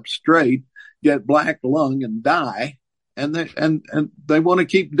stand up straight, get black lung and die. And they want to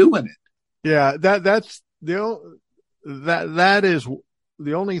keep doing it. Yeah, that is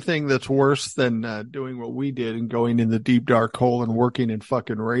the only thing that's worse than doing what we did and going in the deep dark hole and working in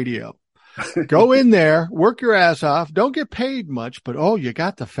fucking radio. Go in there, work your ass off, don't get paid much, but you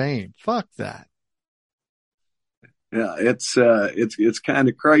got the fame. Fuck that. Yeah, it's kind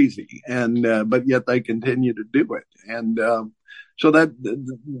of crazy, and but yet they continue to do it, and so that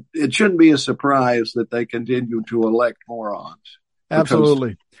it shouldn't be a surprise that they continue to elect morons.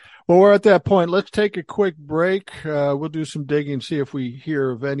 Absolutely. Well, we're at that point. Let's take a quick break. We'll do some digging, see if we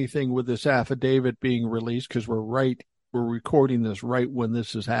hear of anything with this affidavit being released, because we're recording this right when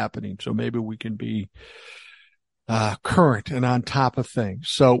this is happening. So maybe we can be current and on top of things.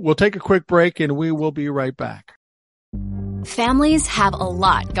 So we'll take a quick break and we will be right back. Families have a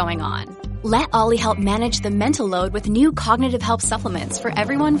lot going on. Let Ollie help manage the mental load with new cognitive help supplements for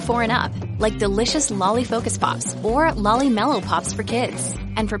everyone 4 and up, like delicious Lolly Focus Pops or Lolly Mellow Pops for kids.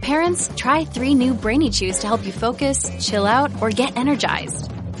 And for parents, try 3 new Brainy Chews to help you focus, chill out, or get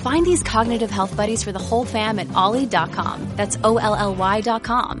energized. Find these cognitive health buddies for the whole fam at ollie.com. That's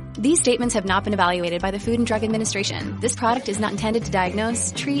OLLY.com. These statements have not been evaluated by the Food and Drug Administration. This product is not intended to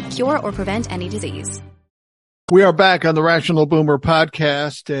diagnose, treat, cure, or prevent any disease. We are back on the Rational Boomer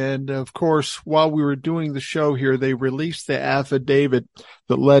podcast. And of course, while we were doing the show here, they released the affidavit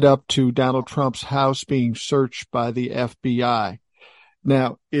that led up to Donald Trump's house being searched by the FBI.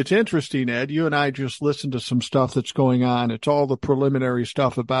 Now, it's interesting, Ed, you and I just listened to some stuff that's going on. It's all the preliminary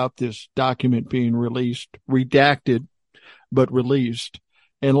stuff about this document being released, redacted, but released.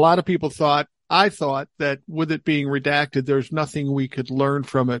 And a lot of people I thought that with it being redacted, there's nothing we could learn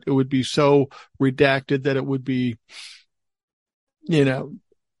from it. It would be so redacted that it would be,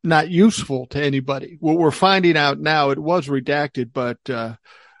 not useful to anybody. What we're finding out now, it was redacted, but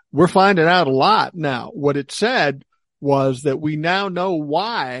we're finding out a lot now. What it said was that we now know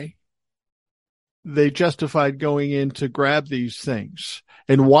why they justified going in to grab these things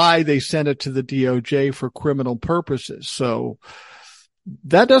and why they sent it to the DOJ for criminal purposes. So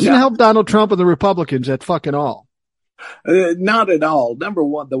that doesn't help Donald Trump and the Republicans at fucking all. Not at all. Number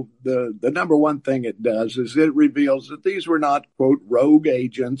one, the number one thing it does is it reveals that these were not, quote, rogue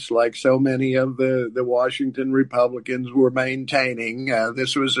agents like so many of the Washington Republicans were maintaining.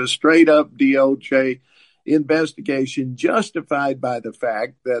 This was a straight up DOJ investigation justified by the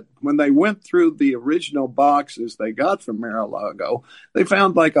fact that when they went through the original boxes they got from Mar-a-Lago, they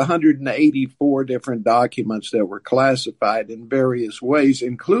found like 184 different documents that were classified in various ways,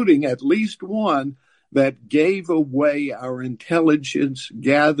 including at least one that gave away our intelligence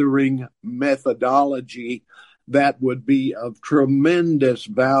gathering methodology that would be of tremendous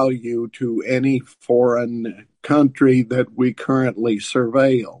value to any foreign country that we currently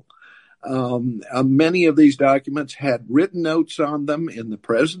surveil. Many of these documents had written notes on them in the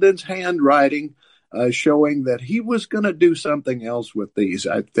president's handwriting, showing that he was going to do something else with these,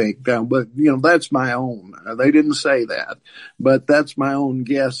 I think. But, that's my own. They didn't say that, but that's my own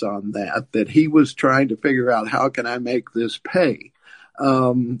guess on that he was trying to figure out how can I make this pay.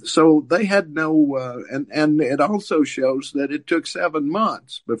 So they had no, and it also shows that it took 7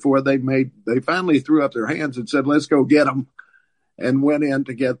 months before they finally threw up their hands and said, let's go get them, and went in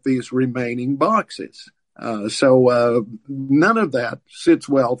to get these remaining boxes. So none of that sits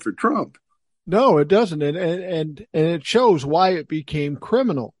well for Trump. No, it doesn't. And it shows why it became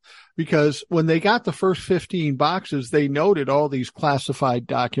criminal, because when they got the first 15 boxes, they noted all these classified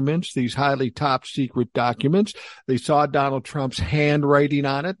documents, these highly top secret documents. They saw Donald Trump's handwriting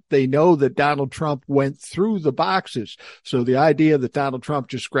on it. They know that Donald Trump went through the boxes. So the idea that Donald Trump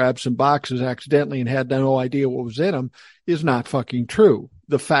just grabbed some boxes accidentally and had no idea what was in them is not fucking true.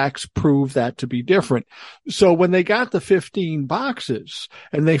 The facts prove that to be different. So when they got the 15 boxes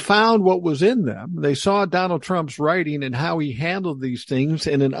and they found what was in them, they saw Donald Trump's writing and how he handled these things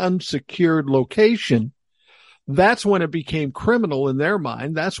in an unsecured location. That's when it became criminal in their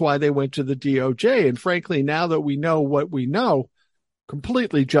mind. That's why they went to the DOJ. And frankly, now that we know what we know,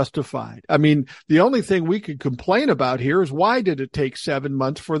 completely justified. I mean, the only thing we could complain about here is why did it take 7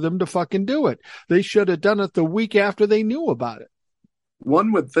 months for them to fucking do it? They should have done it the week after they knew about it.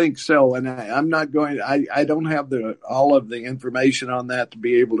 One would think so, and I'm not going. I don't have all of the information on that to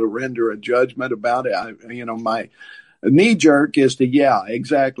be able to render a judgment about it. My knee jerk is to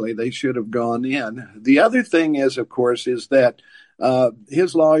exactly. They should have gone in. The other thing is, of course, is that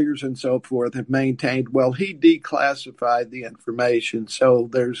his lawyers and so forth have maintained, well, he declassified the information, so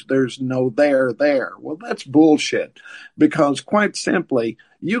there's no there. Well, that's bullshit, because quite simply,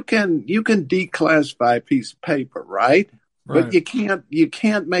 you can declassify a piece of paper, right? But you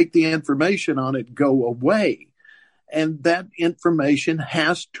can't make the information on it go away. And that information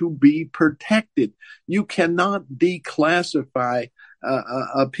has to be protected. You cannot declassify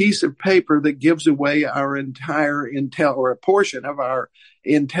a piece of paper that gives away our entire intel or a portion of our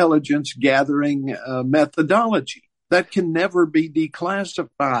intelligence gathering methodology. That can never be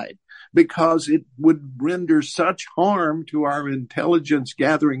declassified, because it would render such harm to our intelligence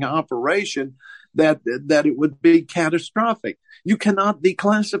gathering operation that it would be catastrophic. You cannot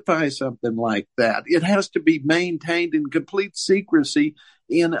declassify something like that. It has to be maintained in complete secrecy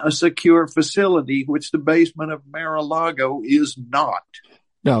in a secure facility, which the basement of Mar-a-Lago is not.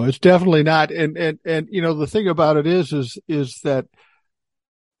 No, it's definitely not. And the thing about it is that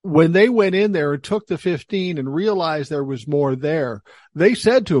when they went in there and took the 15 and realized there was more there, they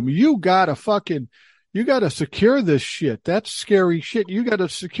said to him, you got to secure this shit. That's scary shit. You got to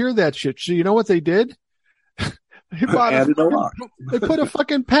secure that shit. So you know what they did? They put a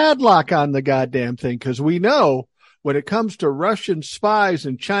fucking padlock on the goddamn thing, because we know when it comes to Russian spies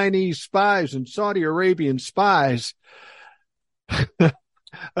and Chinese spies and Saudi Arabian spies,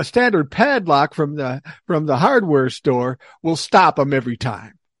 a standard padlock from the hardware store will stop them every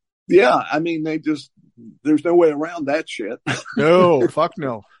time. Yeah, I mean, there's no way around that shit. No, fuck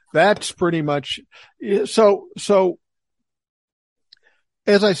no. That's pretty much so.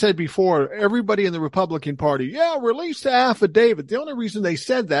 As I said before, everybody in the Republican Party, release the affidavit. The only reason they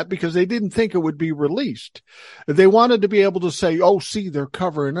said that because they didn't think it would be released. They wanted to be able to say, oh, see, they're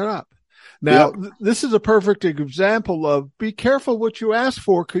covering it up. Now, This is a perfect example of be careful what you ask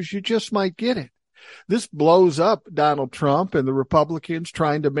for because you just might get it. This blows up Donald Trump and the Republicans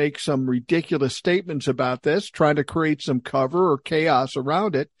trying to make some ridiculous statements about this, trying to create some cover or chaos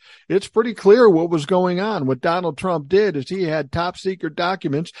around it. It's pretty clear what was going on. What Donald Trump did is he had top secret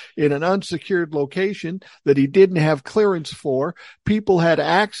documents in an unsecured location that he didn't have clearance for. People had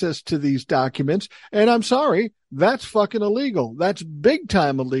access to these documents. And I'm sorry, that's fucking illegal. That's big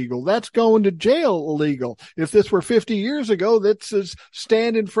time illegal. That's going to jail illegal. If this were 50 years ago, that's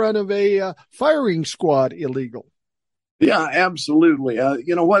stand in front of a firing squad illegal. Yeah, absolutely.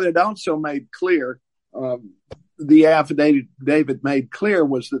 You know, what it also made clear, the affidavit made clear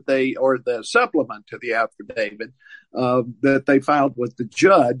was that the supplement to the affidavit that they filed with the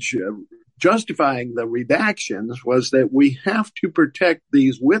judge justifying the redactions was that we have to protect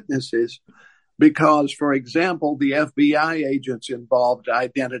these witnesses because, for example, the FBI agents involved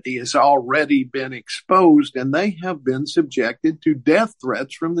identity has already been exposed and they have been subjected to death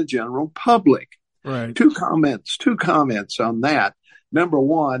threats from the general public. Right. Two comments on that. Number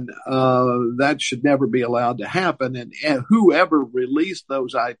one, that should never be allowed to happen. And whoever released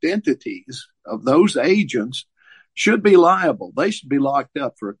those identities of those agents should be liable. They should be locked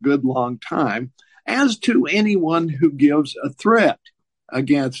up for a good long time, as to anyone who gives a threat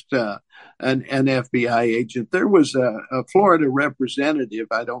against an FBI agent. There was a Florida representative,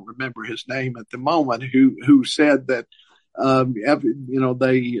 I don't remember his name at the moment, who said that,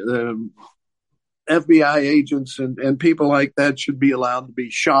 FBI agents and people like that should be allowed to be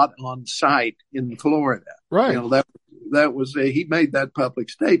shot on sight in Florida. Right. You know, that was he made that public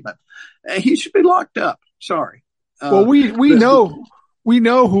statement. He should be locked up. Sorry. Well, we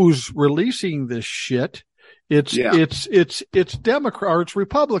know who's releasing this shit. It's Democrats, or it's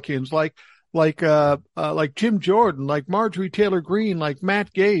Republicans like Jim Jordan, like Marjorie Taylor Greene, like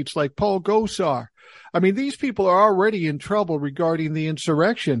Matt Gaetz, like Paul Gosar. I mean, these people are already in trouble regarding the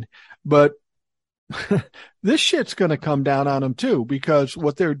insurrection, but this shit's going to come down on them too, because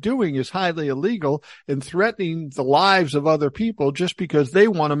what they're doing is highly illegal and threatening the lives of other people just because they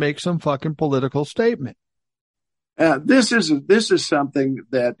want to make some fucking political statement. This is something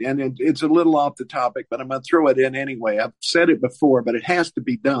that, and it's a little off the topic, but I'm going to throw it in anyway. I've said it before, but it has to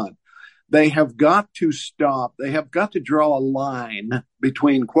be done. They have got to stop. They have got to draw a line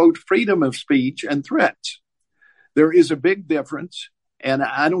between, quote, freedom of speech and threats. There is a big difference. And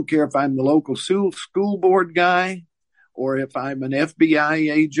I don't care if I'm the local school board guy, or if I'm an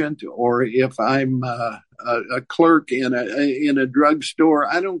FBI agent, or if I'm a clerk in a drugstore.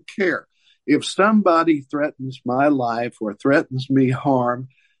 I don't care. If somebody threatens my life or threatens me harm,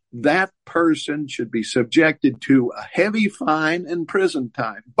 that person should be subjected to a heavy fine and prison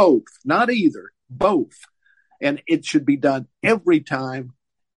time. Both, not either, both. And it should be done every time.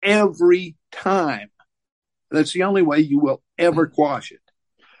 That's the only way you will ever quash it.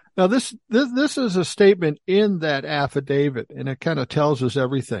 Now, this is a statement in that affidavit, and it kind of tells us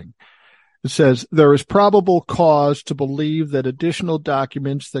everything. It says, there is probable cause to believe that additional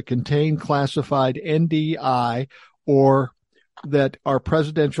documents that contain classified NDI or that are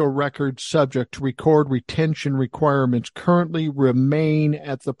presidential records subject to record retention requirements currently remain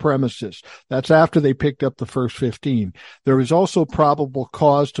at the premises. That's after they picked up the first 15. There is also probable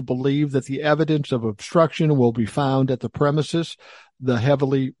cause to believe that the evidence of obstruction will be found at the premises, the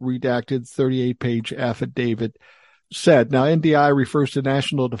heavily redacted 38-page affidavit said. Now, NDI refers to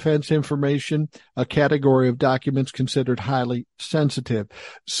national defense information, a category of documents considered highly sensitive.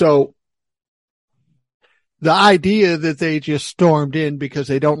 So the idea that they just stormed in because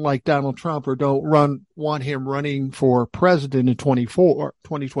they don't like Donald Trump or don't want him running for president in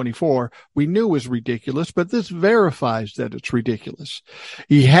 2024, we knew was ridiculous, but this verifies that it's ridiculous.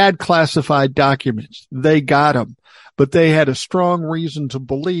 He had classified documents. They got them, but they had a strong reason to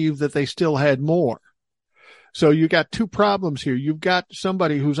believe that they still had more. So you got two problems here. You've got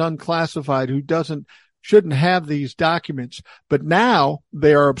somebody who's unclassified who shouldn't have these documents, but now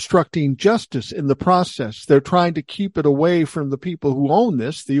they are obstructing justice in the process. They're trying to keep it away from the people who own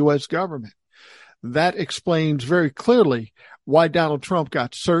this, the U.S. government. That explains very clearly why Donald Trump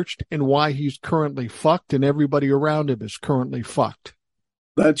got searched and why he's currently fucked and everybody around him is currently fucked.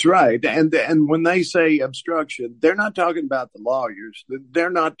 That's right. And when they say obstruction, they're not talking about the lawyers. They're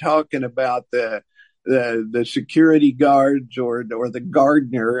not talking about the security guards or the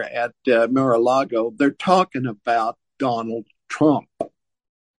gardener at Mar-a-Lago. They're talking about Donald Trump.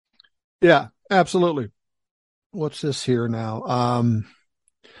 Yeah, absolutely. What's this here now?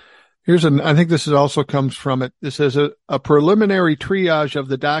 I think this is also comes from it. This says a preliminary triage of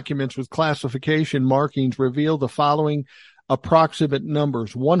the documents with classification markings reveal the following approximate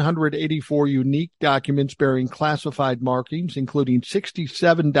numbers: 184 unique documents bearing classified markings, including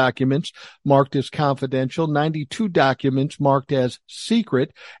 67 documents marked as confidential, 92 documents marked as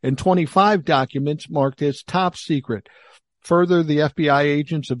secret, and 25 documents marked as top secret. Further, the FBI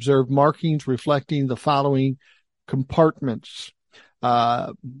agents observed markings reflecting the following compartments.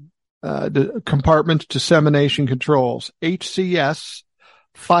 The compartments dissemination controls: HCS,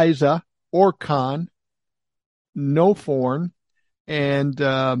 FISA, ORCON, NOFORN, and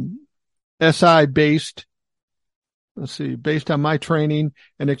SI based. Let's see, based on my training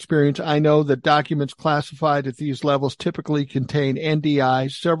and experience, I know that documents classified at these levels typically contain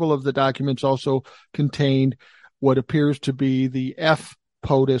NDI. Several of the documents also contained what appears to be the F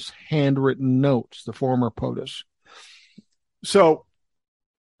POTUS handwritten notes, the former POTUS. So,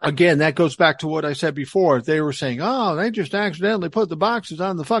 again, that goes back to what I said before. They were saying, oh, they just accidentally put the boxes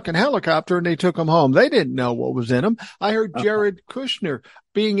on the fucking helicopter and they took them home. They didn't know what was in them. I heard Jared Kushner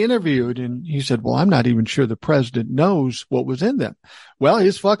being interviewed and he said, well, I'm not even sure the president knows what was in them. Well,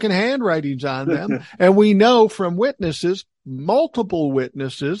 his fucking handwriting's on them. And we know from witnesses, multiple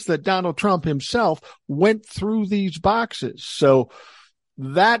witnesses, that Donald Trump himself went through these boxes. So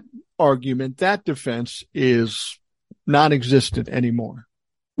that argument, that defense is non-existent anymore.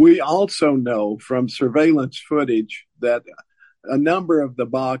 We also know from surveillance footage that a number of the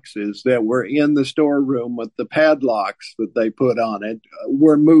boxes that were in the storeroom with the padlocks that they put on it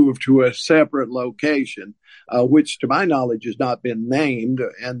were moved to a separate location, which to my knowledge has not been named.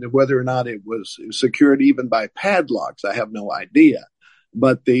 And whether or not it was secured even by padlocks, I have no idea.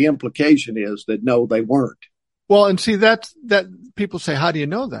 But the implication is that no, they weren't. Well, and see, that people say, how do you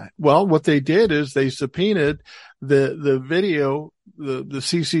know that? Well, what they did is they subpoenaed the video, the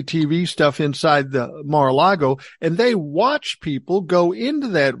CCTV stuff inside the Mar-a-Lago, and they watched people go into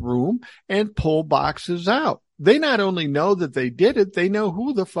that room and pull boxes out. They not only know that they did it, they know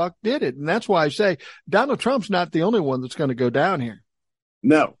who the fuck did it. And that's why I say Donald Trump's not the only one that's going to go down here.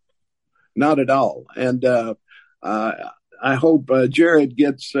 No, not at all. And, I hope Jared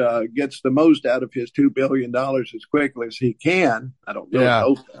gets the most out of his $2 billion as quickly as he can. I don't really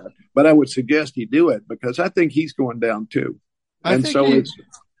hope that, but I would suggest he do it because I think he's going down too. And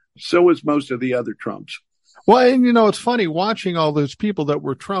so is most of the other Trumps. Well, and it's funny watching all those people that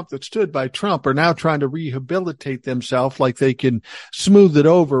were Trump, that stood by Trump, are now trying to rehabilitate themselves like they can smooth it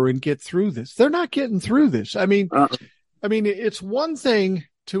over and get through this. They're not getting through this. I mean, it's one thing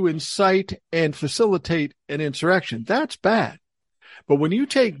to incite and facilitate an insurrection. That's bad. But when you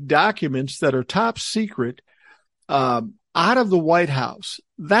take documents that are top secret out of the White House,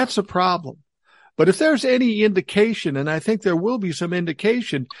 that's a problem. But if there's any indication, and I think there will be some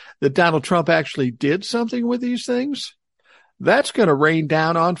indication that Donald Trump actually did something with these things, that's going to rain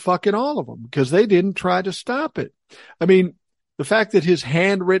down on fucking all of them because they didn't try to stop it. I mean, the fact that his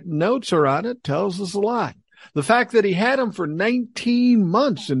handwritten notes are on it tells us a lot. The fact that he had them for 19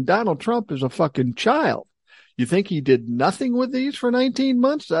 months and Donald Trump is a fucking child. You think he did nothing with these for 19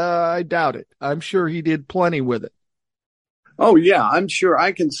 months? I doubt it. I'm sure he did plenty with it. Oh, yeah, I'm sure.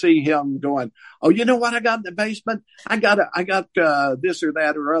 I can see him going, oh, you know what I got in the basement? I got this or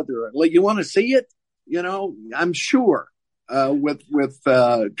that or other. You want to see it? I'm sure with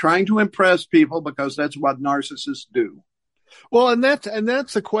trying to impress people because that's what narcissists do. Well, and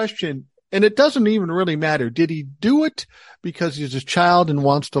that's the question. And it doesn't even really matter. Did he do it because he's a child and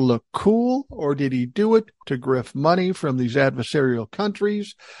wants to look cool? Or did he do it to grift money from these adversarial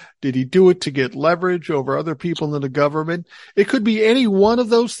countries? Did he do it to get leverage over other people in the government? It could be any one of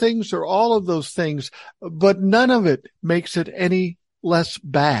those things or all of those things, but none of it makes it any less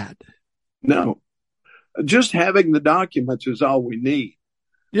bad. No, just having the documents is all we need.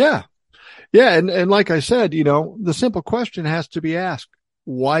 Yeah. Yeah. And like I said, the simple question has to be asked.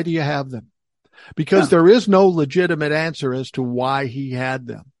 Why do you have them? Because there is no legitimate answer as to why he had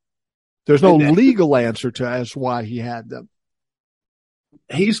them. There's no legal answer as why he had them.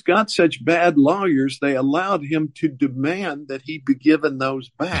 He's got such bad lawyers, they allowed him to demand that he be given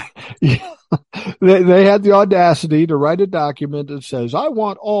those back. Yeah. They had the audacity to write a document that says, I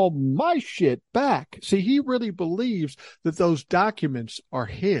want all my shit back. See, he really believes that those documents are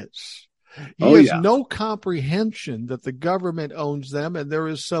his. He has no comprehension that the government owns them, and there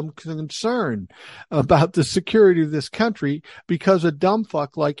is some concern about the security of this country because a dumb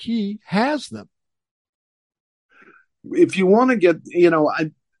fuck like he has them. If you want to get,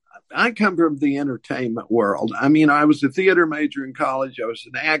 I come from the entertainment world. I mean, I was a theater major in college. I was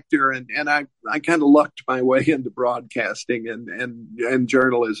an actor, and I kind of lucked my way into broadcasting and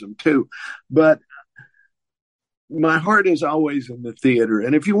journalism too. But my heart is always in the theater.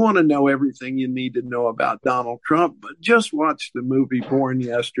 And if you want to know everything you need to know about Donald Trump, just watch the movie Born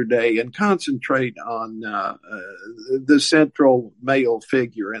Yesterday and concentrate on the central male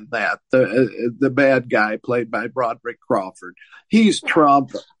figure in that, the bad guy played by Broderick Crawford. He's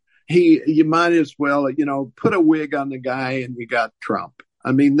Trump. You might as well, put a wig on the guy and you got Trump.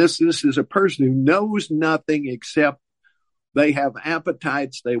 I mean, this is a person who knows nothing except they have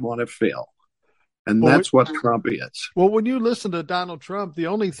appetites they want to fill. And that's what Trump is. Well, when you listen to Donald Trump, the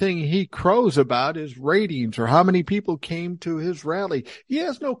only thing he crows about is ratings or how many people came to his rally. He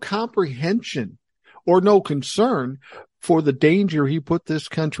has no comprehension or no concern for the danger he put this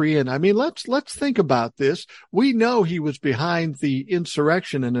country in. I mean, let's think about this. We know he was behind the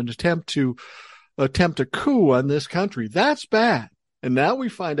insurrection and an attempt a coup on this country. That's bad. And now we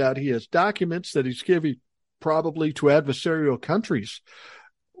find out he has documents that he's giving probably to adversarial countries.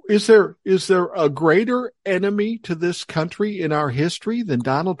 Is there a greater enemy to this country in our history than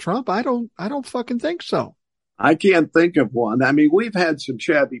Donald Trump? I don't fucking think so. I can't think of one. I mean, we've had some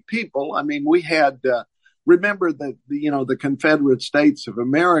shabby people. I mean, we had, remember that, the Confederate States of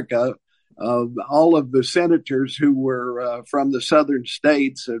America, all of the senators who were from the southern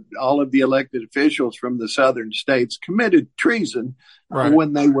states, all of the elected officials from the southern states committed treason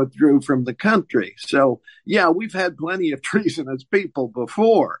when they withdrew from the country. So, yeah, we've had plenty of treasonous people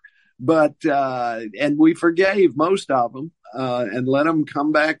before, but and we forgave most of them and let them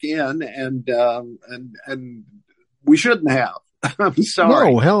come back in, and we shouldn't have. I'm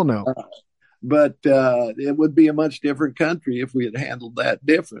sorry. No, hell no. But it would be a much different country if we had handled that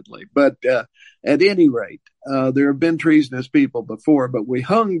differently. But at any rate, there have been treasonous people before, but we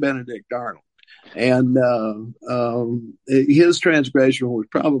hung Benedict Arnold. And his transgression was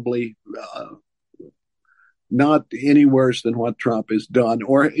probably not any worse than what Trump has done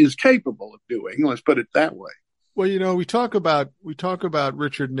or is capable of doing. Let's put it that way. Well, we talk about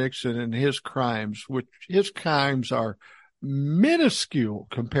Richard Nixon and his crimes, which his crimes are minuscule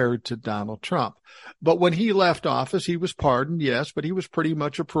compared to Donald Trump. But when he left office, he was pardoned, yes, but he was pretty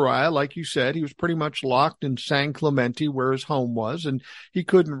much a pariah. Like you said, he was pretty much locked in San Clemente where his home was, and he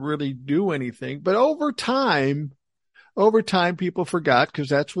couldn't really do anything. But over time, people forgot because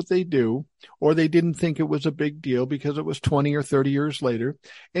that's what they do, or they didn't think it was a big deal because it was 20 or 30 years later.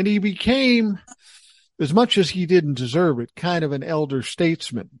 And he became, as much as he didn't deserve it, kind of an elder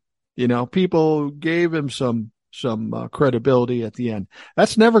statesman. People gave him some credibility at the end.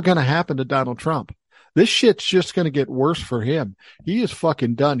 That's never going to happen to Donald Trump. This shit's just going to get worse for him. He is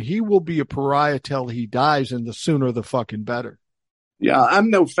fucking done. He will be a pariah till he dies, and the sooner the fucking better. Yeah, I'm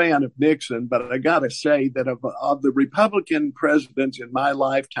no fan of Nixon, but I got to say that of the Republican presidents in my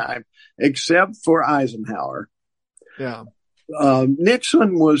lifetime, except for Eisenhower,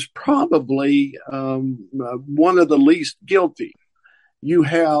 Nixon was probably one of the least guilty. You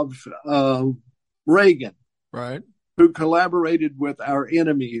have Reagan, right, who collaborated with our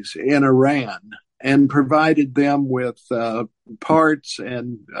enemies in Iran and provided them with parts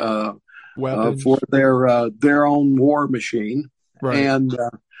and for their own war machine, right,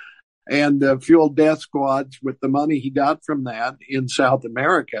 and fueled death squads with the money he got from that in South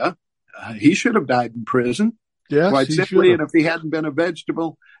America. He should have died in prison, quite simply. And if he hadn't been a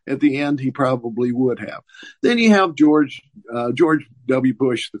vegetable at the end, he probably would have. Then you have George W.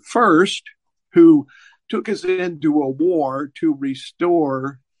 Bush the first, who took us into a war to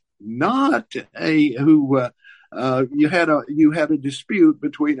restore you had a dispute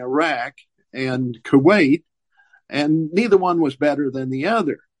between Iraq and Kuwait, and neither one was better than the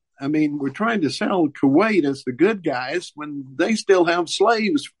other. I mean, we're trying to sell Kuwait as the good guys when they still have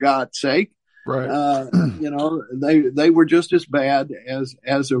slaves, for God's sake. Right. They were just as bad as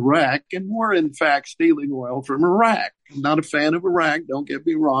Iraq, and were in fact stealing oil from Iraq. I'm not a fan of Iraq, don't get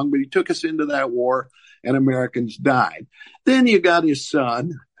me wrong, but he took us into that war and Americans died. Then you got his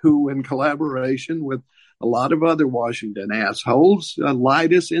son, who in collaboration with a lot of other Washington assholes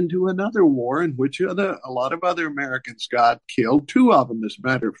lied us into another war in which a lot of other Americans got killed, two of them as a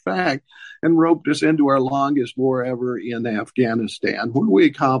matter of fact, and roped us into our longest war ever in Afghanistan, where we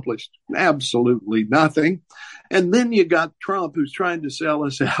accomplished absolutely nothing. And then you got Trump, who's trying to sell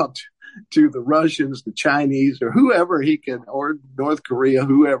us out to the Russians, the Chinese, or whoever he can, or North Korea,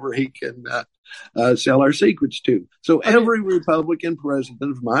 whoever he can sell our secrets to. So every Republican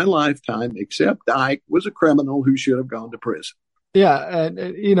president of my lifetime, except Ike, was a criminal who should have gone to prison. Yeah. And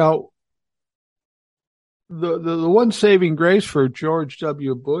the one saving grace for George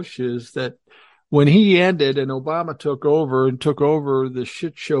W. Bush is that when he ended and Obama took over the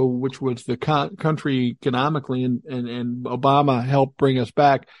shit show, which was the country economically, and Obama helped bring us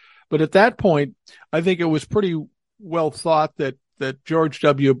back. But at that point, I think it was pretty well thought that George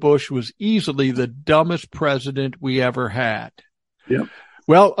W. Bush was easily the dumbest president we ever had. Yep.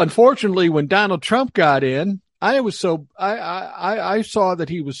 Well, unfortunately, when Donald Trump got in, I saw that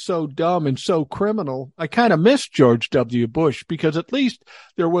he was so dumb and so criminal. I kind of missed George W. Bush because at least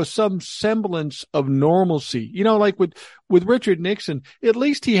there was some semblance of normalcy. You know, like with Richard Nixon, at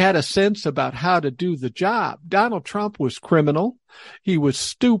least he had a sense about how to do the job. Donald Trump was criminal. He was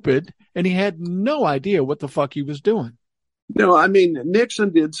stupid, and he had no idea what the fuck he was doing. No, I mean,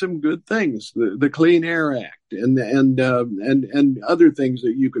 Nixon did some good things, the Clean Air Act and other things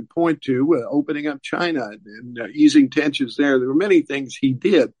that you could point to, opening up China and easing tensions there. There were many things he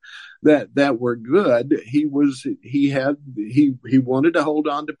did that were good. He wanted to hold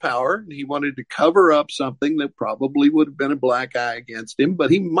on to power, and he wanted to cover up something that probably would have been a black eye against him,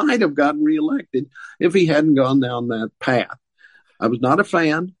 but he might have gotten reelected if he hadn't gone down that path. I was not a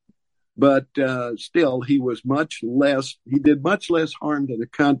fan. But still, he did much less harm to the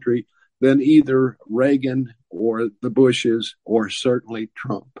country than either Reagan or the Bushes or certainly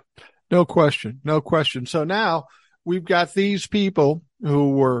Trump. No question. So now we've got these people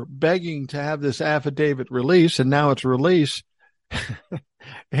who were begging to have this affidavit released, and now it's released.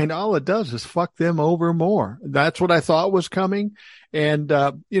 And all it does is fuck them over more. That's what I thought was coming. And,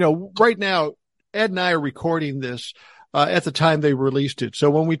 right now, Ed and I are recording this at the time they released it. So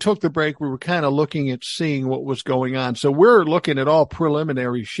when we took the break, we were kind of looking at seeing what was going on. So we're looking at all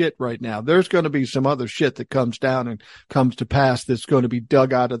preliminary shit right now. There's going to be some other shit that comes down and comes to pass that's going to be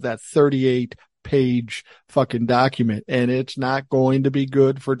dug out of that 38-page fucking document, and it's not going to be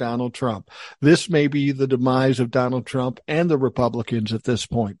good for Donald Trump. This may be the demise of Donald Trump and the Republicans at this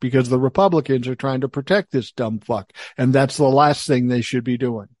point, because the Republicans are trying to protect this dumb fuck, and that's the last thing they should be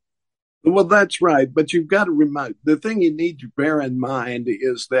doing. Well, that's right. But you've got to remind, the thing you need to bear in mind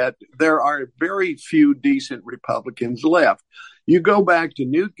is that there are very few decent Republicans left. You go back to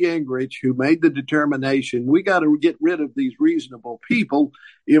Newt Gingrich, who made the determination, we got to get rid of these reasonable people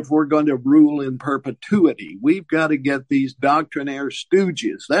if we're going to rule in perpetuity. We've got to get these doctrinaire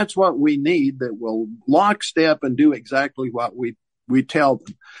stooges. That's what we need, that will lockstep and do exactly what we tell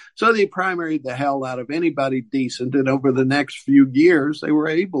them. So they primaried the hell out of anybody decent, and over the next few years, they were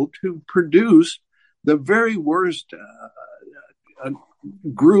able to produce the very worst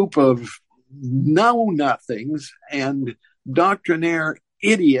group of know-nothings and doctrinaire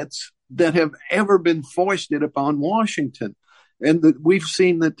idiots that have ever been foisted upon Washington. And we've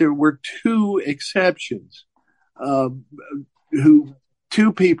seen that there were two exceptions,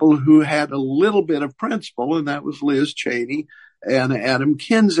 two people who had a little bit of principle, and that was Liz Cheney and Adam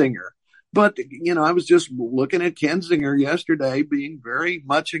Kinzinger. But, I was just looking at Kinzinger yesterday being very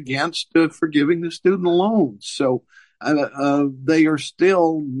much against forgiving the student loans. So they are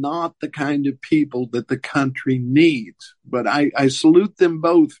still not the kind of people that the country needs. But I salute them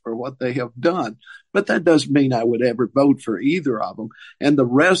both for what they have done. But that doesn't mean I would ever vote for either of them. And the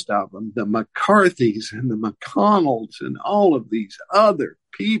rest of them, the McCarthys and the McConnells and all of these other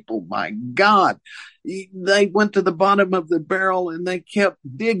people, my God, they went to the bottom of the barrel and they kept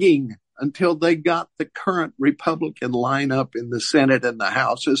digging until they got the current Republican lineup in the Senate and the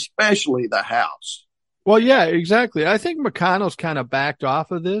House, especially the House. Well, yeah, exactly. I think McConnell's kind of backed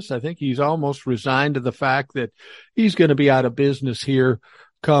off of this. I think he's almost resigned to the fact that he's going to be out of business here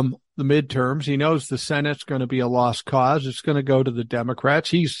come the midterms. He knows the Senate's going to be a lost cause. It's going to go to the Democrats.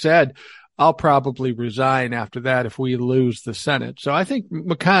 He said, I'll probably resign after that if we lose the Senate. So I think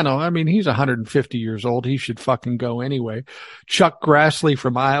McConnell, he's 150 years old. He should fucking go anyway. Chuck Grassley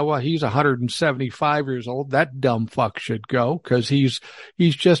from Iowa, he's 175 years old. That dumb fuck should go because he's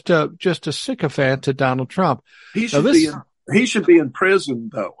just a sycophant to Donald Trump. He should be in prison,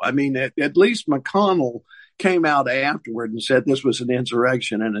 though. At least McConnell came out afterward and said this was an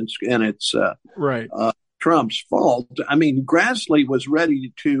insurrection and it's right. Trump's fault. Grassley was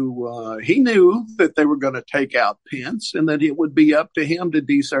ready to, he knew that they were going to take out Pence and that it would be up to him to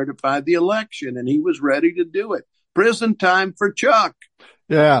decertify the election, and he was ready to do it. Prison time for Chuck.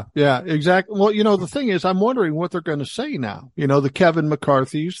 Yeah, exactly. Well, the thing is, I'm wondering what they're going to say now. The Kevin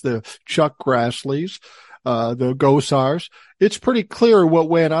McCarthy's, the Chuck Grassleys, the Gosars. It's pretty clear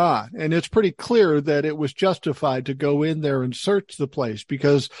what went on, and it's pretty clear that it was justified to go in there and search the place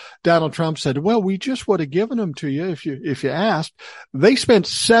because Donald Trump said, well, we just would have given them to you if you asked. They spent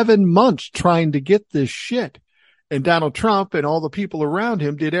 7 months trying to get this shit. And Donald Trump and all the people around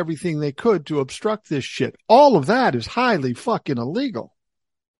him did everything they could to obstruct this shit. All of that is highly fucking illegal.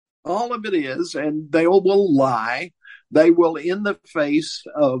 All of it is, and they will lie. They will, in the face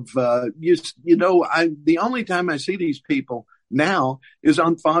of, the only time I see these people now is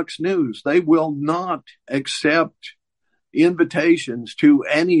on Fox News. They will not accept invitations to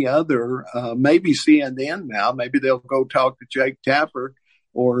any other, maybe CNN now. Maybe they'll go talk to Jake Tapper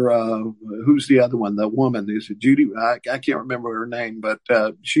or who's the other one? The woman is Judy. I can't remember her name, but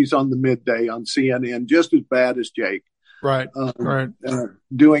she's on the midday on CNN, just as bad as Jake. Right.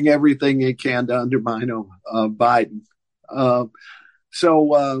 Doing everything he can to undermine Biden.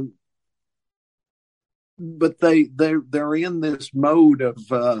 But they're in this mode of,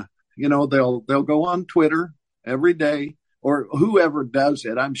 they'll go on Twitter every day, or whoever does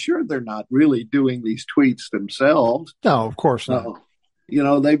it. I'm sure they're not really doing these tweets themselves. No, of course not.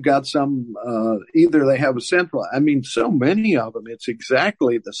 They've got some, either they have a central, so many of them, it's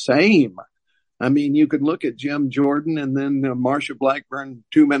exactly the same. You could look at Jim Jordan and then Marsha Blackburn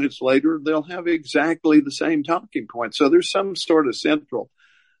 2 minutes later, they'll have exactly the same talking point. So there's some sort of central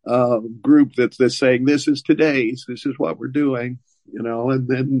group that's saying, this is today's, this is what we're doing,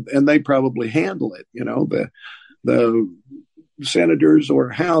 and they probably handle it. The senators or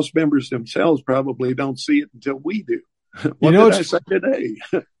House members themselves probably don't see it until we do. What did I say today?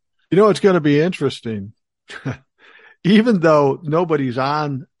 It's going to be interesting. Even though nobody's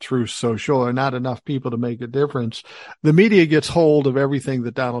on Truth Social or not enough people to make a difference, the media gets hold of everything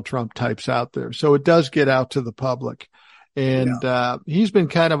that Donald Trump types out there. So it does get out to the public. And he's been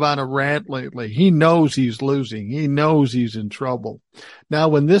kind of on a rant lately. He knows he's losing. He knows he's in trouble. Now,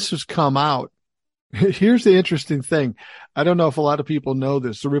 when this has come out, here's the interesting thing. I don't know if a lot of people know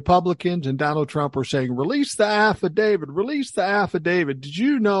this. The Republicans and Donald Trump are saying, release the affidavit, release the affidavit. Did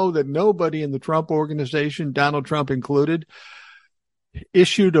you know that nobody in the Trump organization, Donald Trump included,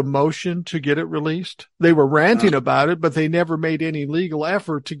 issued a motion to get it released? They were ranting about it, but they never made any legal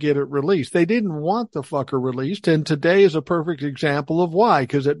effort to get it released. They didn't want the fucker released. And today is a perfect example of why,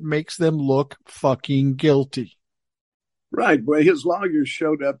 because it makes them look fucking guilty. Right. Well, his lawyers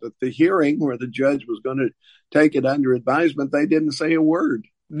showed up at the hearing where the judge was going to take it under advisement. They didn't say a word.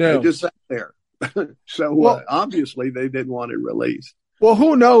 No. They just sat there. So obviously they didn't want it released. Well,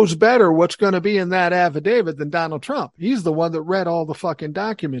 who knows better what's going to be in that affidavit than Donald Trump? He's the one that read all the fucking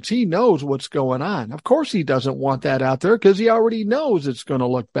documents. He knows what's going on. Of course he doesn't want that out there because he already knows it's going to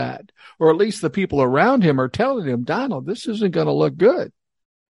look bad. Or at least the people around him are telling him, Donald, this isn't going to look good.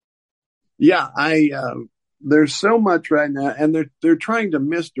 Yeah, there's so much right now, and they're trying to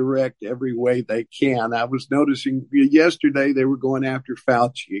misdirect every way they can. I was noticing yesterday they were going after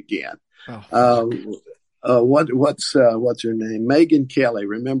Fauci again. What's her name? Megyn Kelly.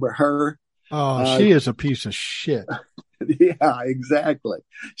 Remember her? Oh, she is a piece of shit. Yeah, exactly.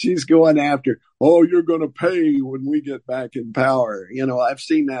 She's going after, you're going to pay when we get back in power. I've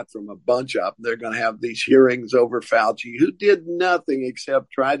seen that from a bunch of them. They're going to have these hearings over Fauci, who did nothing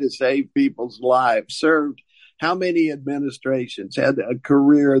except try to save people's lives, served how many administrations, had a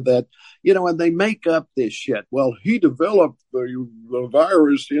career that, and they make up this shit. Well, he developed the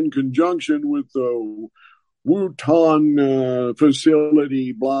virus in conjunction with the Wuhan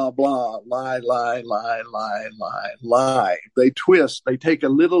facility, blah, blah, lie. They take a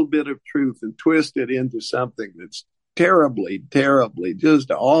little bit of truth and twist it into something that's terribly,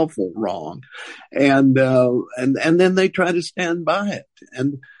 just awful wrong. And then they try to stand by it.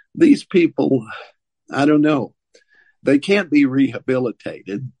 And these people, I don't know. They can't be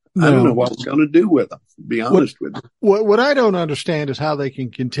rehabilitated. No. I don't know what we're going to do with them, to be honest with you. What I don't understand is how they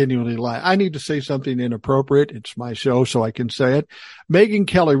can continually lie. I need to say something inappropriate. It's my show, so I can say it. Megyn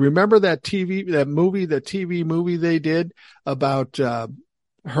Kelly, remember that TV movie they did about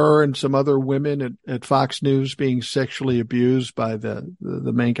her and some other women at Fox News being sexually abused by the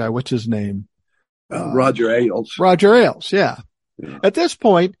main guy. What's his name? Roger Ailes. Roger Ailes, yeah. At this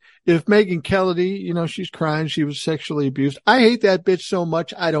point, if Megyn Kelly, she's crying, she was sexually abused. I hate that bitch so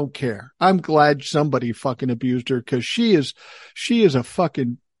much. I don't care. I'm glad somebody fucking abused her because she is a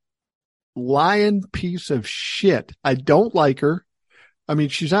fucking lying piece of shit. I don't like her. I mean,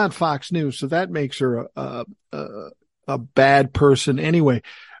 she's on Fox News, so that makes her a bad person anyway.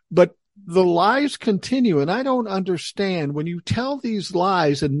 But the lies continue, and I don't understand when you tell these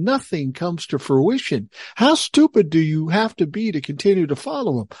lies and nothing comes to fruition. How stupid do you have to be to continue to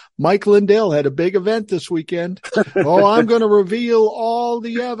follow them? Mike Lindell had a big event this weekend. I'm going to reveal all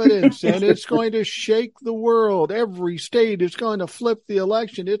the evidence, and it's going to shake the world. Every state is going to flip the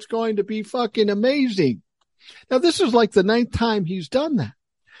election. It's going to be fucking amazing. Now, this is like the 9th time he's done that.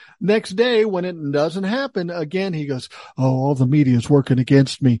 Next day, when it doesn't happen again, he goes, oh, all the media is working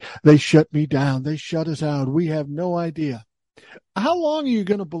against me. They shut me down. They shut us out. We have no idea. How long are you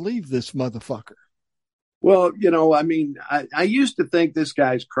going to believe this motherfucker? Well, I mean, I used to think this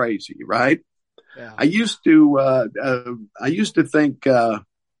guy's crazy, right? Yeah. I used to think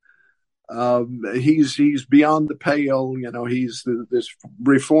he's beyond the pale. He's this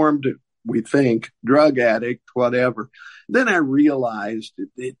reformed, we think, drug addict, whatever. Then I realized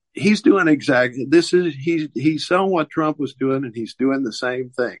that he's doing exactly this. He saw what Trump was doing, and he's doing the same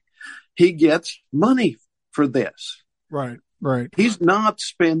thing. He gets money for this. Right, right. He's not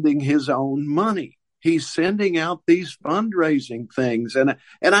spending his own money. He's sending out these fundraising things. And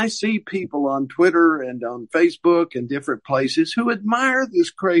I see people on Twitter and on Facebook and different places who admire this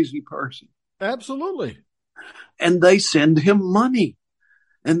crazy person. Absolutely. And they send him money.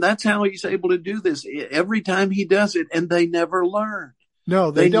 And that's how he's able to do this every time he does it. And they never learn. No,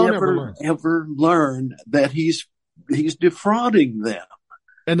 they don't ever learn that he's defrauding them.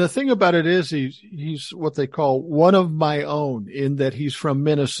 And the thing about it is he's what they call one of my own, in that he's from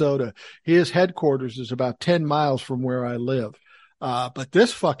Minnesota. His headquarters is about 10 miles from where I live. But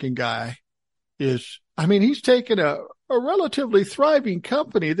this fucking guy he's taken a relatively thriving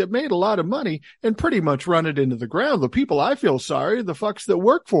company that made a lot of money and pretty much run it into the ground. The people I feel sorry are the fucks that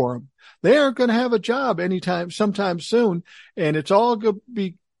work for him. They aren't going to have a job sometime soon. And it's all going to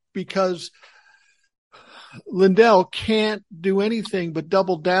be because Lindell can't do anything but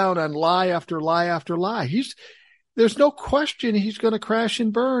double down on lie after lie after lie. There's no question he's going to crash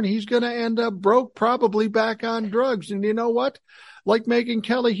and burn. He's going to end up broke, probably back on drugs. And you know what? Like Megyn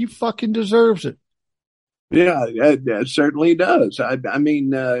Kelly, he fucking deserves it. Yeah, it certainly does. I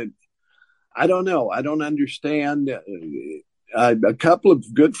mean, I don't know. I don't understand. A couple of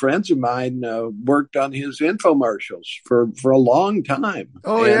good friends of mine worked on his infomercials for a long time.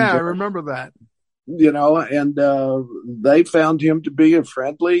 Oh, yeah, I remember that. And they found him to be a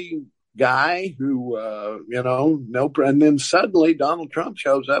friendly guy who, and then suddenly Donald Trump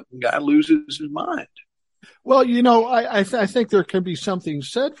shows up and the guy loses his mind. Well, I think there can be something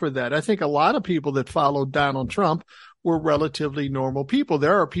said for that. I think a lot of people that followed Donald Trump were relatively normal people.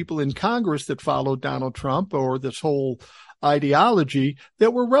 There are people in Congress that followed Donald Trump or this whole ideology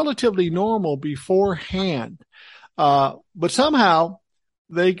that were relatively normal beforehand. But somehow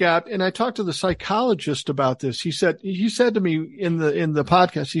they got, and I talked to the psychologist about this. He said to me in the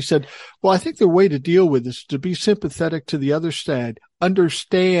podcast, he said, well, I think the way to deal with this is to be sympathetic to the other side,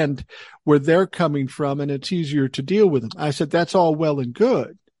 understand where they're coming from, and it's easier to deal with them. I said, that's all well and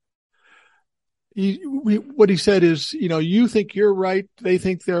good. What he said is, you think you're right. They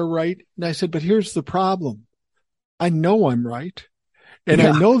think they're right. And I said, but here's the problem. I know I'm right. And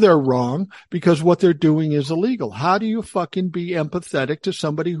I know they're wrong because what they're doing is illegal. How do you fucking be empathetic to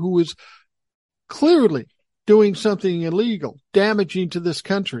somebody who is clearly doing something illegal, damaging to this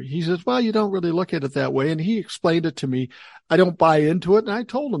country? He says, well, you don't really look at it that way. And he explained it to me. I don't buy into it. And I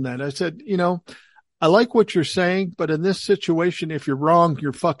told him that. I said, I like what you're saying, but in this situation, if you're wrong,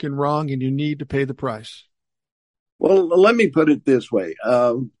 you're fucking wrong and you need to pay the price. Well, let me put it this way.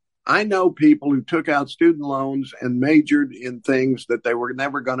 I know people who took out student loans and majored in things that they were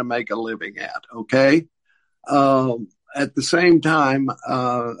never going to make a living at. Okay. At the same time,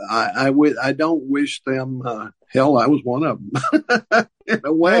 I don't wish them, hell, I was one of them in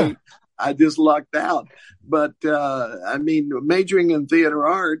a way. Yeah. I just lucked out. But, majoring in theater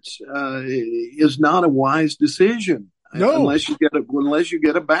arts, is not a wise decision. No, unless you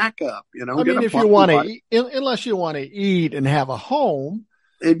get a backup, if you want to, unless you want to eat and have a home.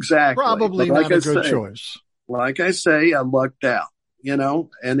 Exactly. Probably not a good choice. Like I say, I lucked out,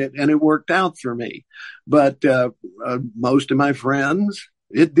 and it worked out for me. But most of my friends,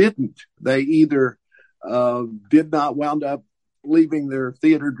 it didn't. They either did not wound up leaving their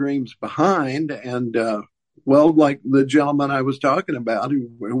theater dreams behind. And, like the gentleman I was talking about who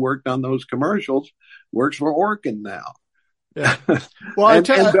worked on those commercials works for Orkin now. Yeah. Well, and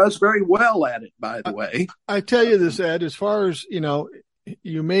does very well at it, by the way. I tell you this, Ed, as far as,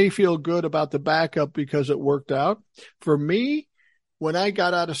 you may feel good about the backup because it worked out. For me, when I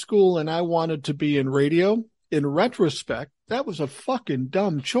got out of school and I wanted to be in radio, in retrospect, that was a fucking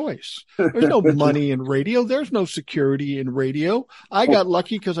dumb choice. There's no money in radio. There's no security in radio. I got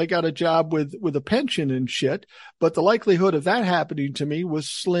lucky because I got a job with a pension and shit, but the likelihood of that happening to me was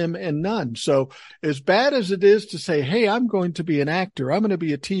slim and none. So as bad as it is to say, hey, I'm going to be an actor, I'm going to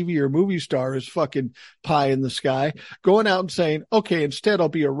be a TV or movie star is fucking pie in the sky, going out and saying, okay, instead I'll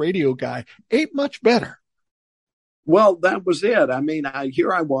be a radio guy, ain't much better. Well, that was it. I mean,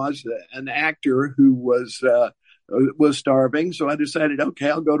 here I was, an actor who was was starving. So I decided, okay,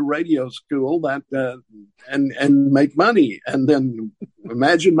 I'll go to radio school and make money. And then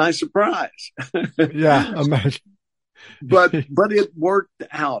imagine my surprise. Yeah, imagine. But it worked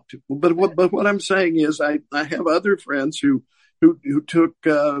out. But what I'm saying is I have other friends who took,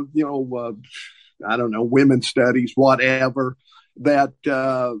 I don't know, women's studies, whatever, that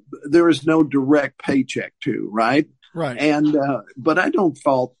there is no direct paycheck to, right? Right. And, but I don't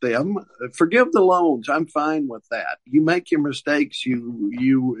fault them. Forgive the loans. I'm fine with that. You make your mistakes.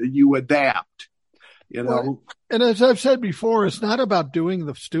 You adapt, you know. Well, and as I've said before, it's not about doing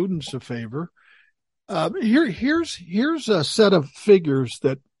the students a favor. Here's a set of figures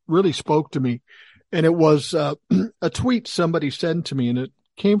that really spoke to me. And it was, a tweet somebody sent to me, and it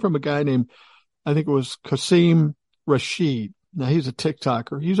came from a guy named, I think it was Qasim Rashid. Now, he's a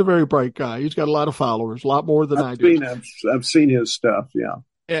TikToker. He's a very bright guy. He's got a lot of followers, a lot more than I do. I've seen his stuff, yeah.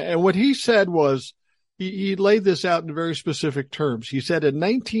 And what he said was, he laid this out in very specific terms. He said in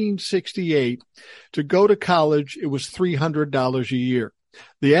 1968, to go to college, it was $300 a year.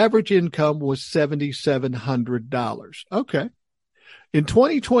 The average income was $7,700. Okay. In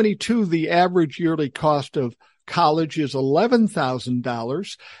 2022, the average yearly cost of college is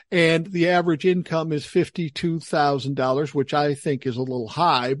 $11,000, and the average income is $52,000, which I think is a little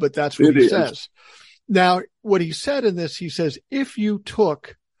high, but that's what he says. Now, what he said in this, he says, if you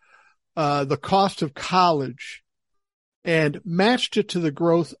took the cost of college and matched it to the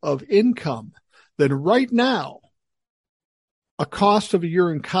growth of income, then right now, a cost of a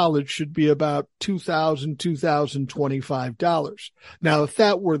year in college should be about $2,000, $2,025. Now, if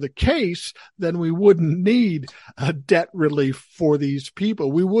that were the case, then we wouldn't need a debt relief for these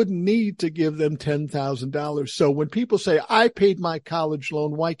people. We wouldn't need to give them $10,000. So when people say, I paid my college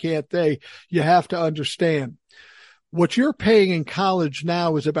loan, why can't they? You have to understand. What you're paying in college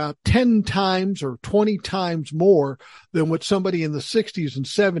now is about 10 times or 20 times more than what somebody in the 60s and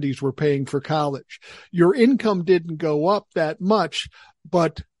 70s were paying for college. Your income didn't go up that much,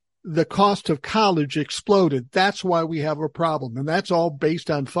 but the cost of college exploded. That's why we have a problem. And that's all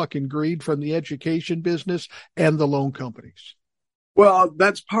based on fucking greed from the education business and the loan companies. Well,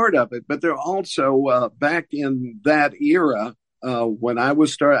 that's part of it. But they're also back in that era. When I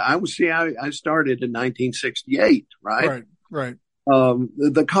started in 1968, right? Right.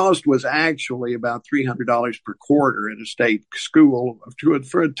 The cost was actually about $300 per quarter in a state school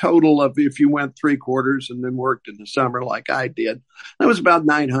for a total of, if you went 3 quarters and then worked in the summer like I did, that was about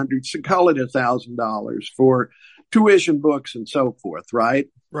 $900. So call it $1,000 for tuition, books, and so forth, right?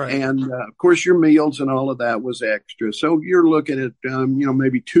 Right. And of course, your meals and all of that was extra. So you're looking at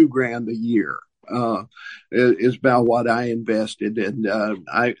maybe $2,000 a year. Is about what I invested. And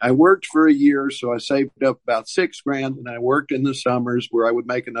I worked for a year, so I saved up about $6,000, and I worked in the summers where I would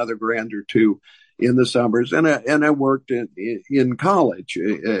make another $1,000 or $2,000 in the summers. And I worked in college,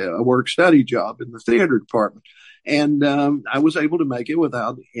 a work-study job in the theater department. And I was able to make it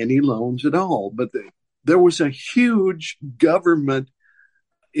without any loans at all. But there was a huge government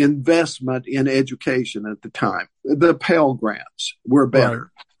investment in education at the time. The Pell Grants were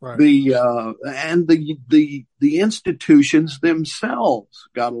better. Right. The institutions themselves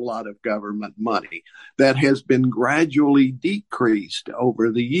got a lot of government money that has been gradually decreased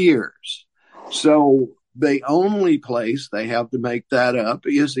over the years. So the only place they have to make that up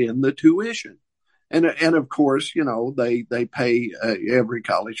is in the tuition. And of course, they pay every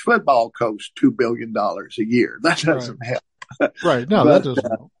college football coach $2 billion a year. That doesn't help. Right. No, that doesn't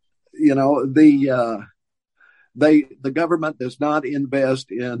help. The government does not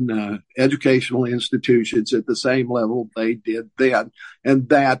invest in educational institutions at the same level they did then, and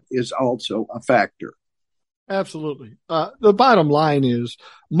that is also a factor. Absolutely. The bottom line is,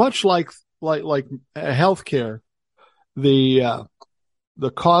 much like healthcare, the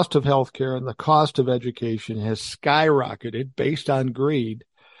cost of healthcare and the cost of education has skyrocketed based on greed,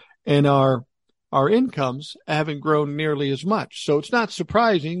 and our incomes haven't grown nearly as much. So it's not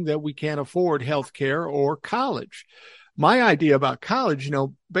surprising that we can't afford health care or college. My idea about college,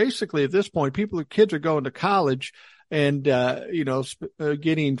 basically at this point, kids are going to college and,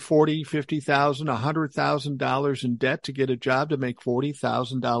 getting $40,000, $50,000, $100,000 in debt to get a job to make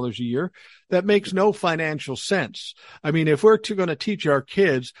 $40,000 a year. That makes no financial sense. I mean, if we're going to teach our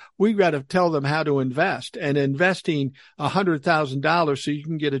kids, we've got to tell them how to invest, and investing $100,000 so you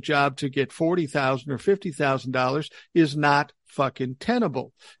can get a job to get $40,000 or $50,000 is not fucking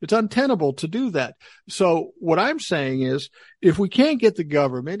tenable. It's untenable to do that. So what I'm saying is, if we can't get the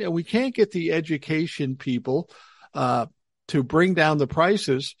government and we can't get the education people to bring down the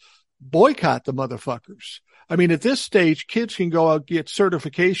prices, boycott the motherfuckers. I mean, at this stage, kids can go out, get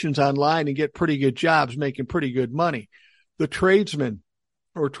certifications online and get pretty good jobs, making pretty good money. The tradesmen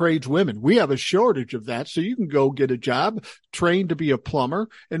or tradeswomen, we have a shortage of that. So you can go get a job, train to be a plumber,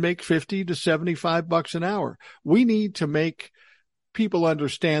 and make $50 to $75 an hour. We need to make people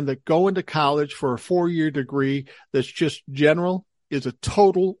understand that going to college for a 4-year degree that's just general is a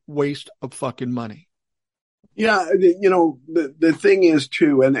total waste of fucking money. Yeah, the thing is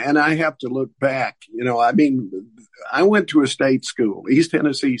too, and I have to look back, I mean, I went to a state school, East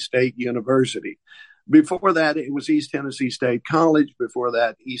Tennessee State University. Before that, it was East Tennessee State College. Before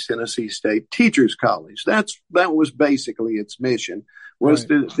that, East Tennessee State Teachers College. That was basically its mission, was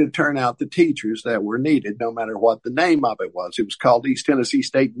to turn out the teachers that were needed, no matter what the name of it was. It was called East Tennessee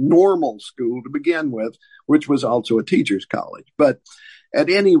State Normal School to begin with, which was also a teachers college. But at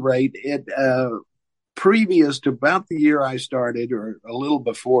any rate, previous to about the year I started, or a little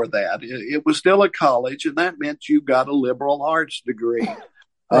before that, it was still a college, and that meant you got a liberal arts degree.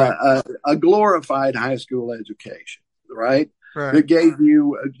 A glorified high school education, right? It gave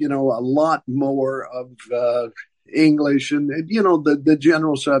you, a lot more of English and, the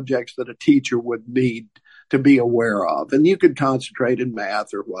general subjects that a teacher would need to be aware of. And you could concentrate in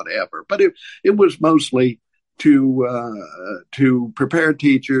math or whatever. But it was mostly to prepare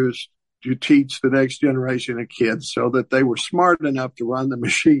teachers to teach the next generation of kids so that they were smart enough to run the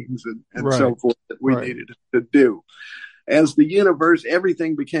machines and so forth that we needed to do. As the universe,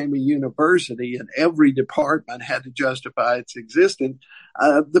 everything became a university and every department had to justify its existence.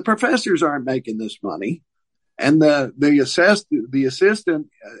 The professors aren't making this money, and the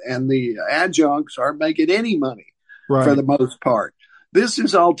assistant and the adjuncts aren't making any money for the most part. This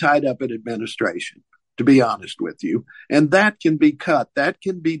is all tied up in administration, to be honest with you, and that can be cut. That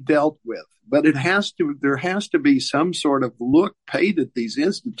can be dealt with. But there has to be some sort of look paid at these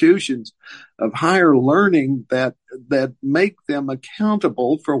institutions of higher learning that make them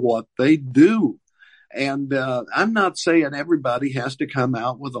accountable for what they do. And I'm not saying everybody has to come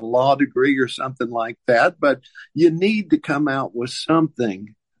out with a law degree or something like that, but you need to come out with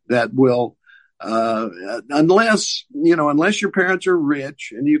something that will, unless your parents are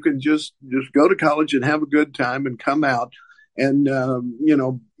rich and you can just go to college and have a good time and come out and,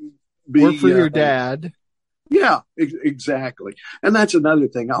 work for your dad. Yeah, exactly. And that's another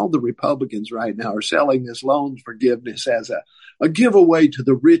thing. All the Republicans right now are selling this loan forgiveness as a giveaway to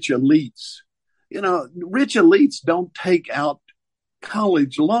the rich elites. Rich elites don't take out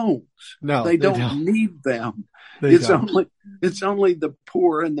college loans. No, they don't need them. It's only the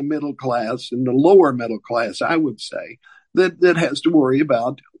poor and the middle class and the lower middle class, I would say, that has to worry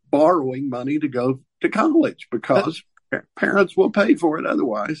about borrowing money to go to college because parents will pay for it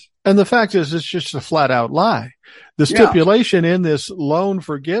otherwise. And the fact is, it's just a flat out lie. The stipulation in this loan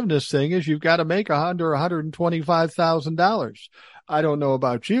forgiveness thing is you've got to make $125,000. I don't know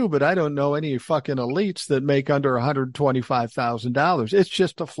about you, but I don't know any fucking elites that make under $125,000. It's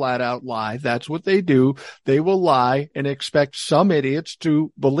just a flat out lie. That's what they do. They will lie and expect some idiots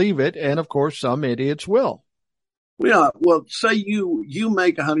to believe it. And of course, some idiots will. Yeah, well, say you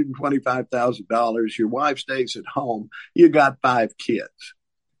make $125,000, your wife stays at home, you got 5 kids.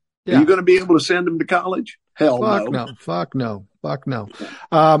 Yeah. Are you going to be able to send them to college? Hell no. Fuck no.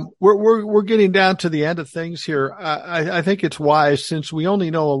 We're getting down to the end of things here. I think it's wise, since we only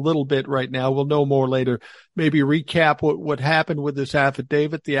know a little bit right now, we'll know more later, maybe recap what happened with this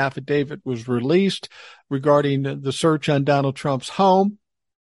affidavit. The affidavit was released regarding the search on Donald Trump's home.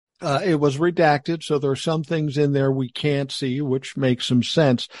 It was redacted, so there are some things in there we can't see, which makes some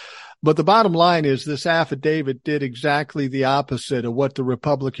sense. But the bottom line is this affidavit did exactly the opposite of what the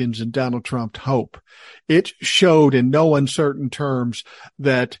Republicans and Donald Trump hope. It showed in no uncertain terms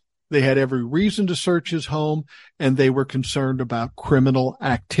that they had every reason to search his home and they were concerned about criminal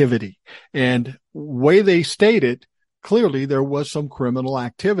activity. And way they stated, clearly there was some criminal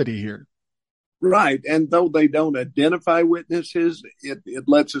activity here. Right. And though they don't identify witnesses, it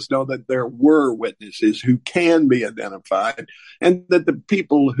lets us know that there were witnesses who can be identified, and that the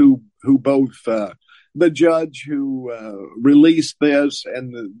people who both the judge who released this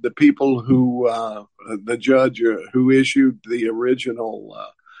and the people who the judge who issued the original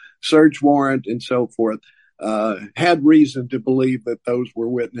search warrant and so forth had reason to believe that those were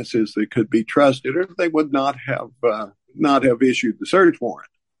witnesses that could be trusted, or they would not have issued the search warrant.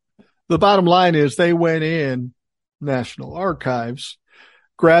 The bottom line is they went in National Archives,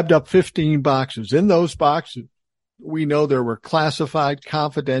 grabbed up 15 boxes. In those boxes, we know there were classified,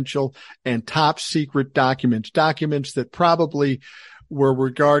 confidential, and top secret documents that probably were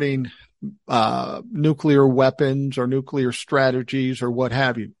regarding nuclear weapons or nuclear strategies or what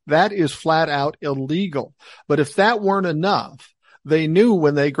have you. That is flat out illegal. But if that weren't enough, they knew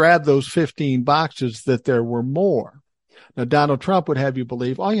when they grabbed those 15 boxes that there were more. Now, Donald Trump would have you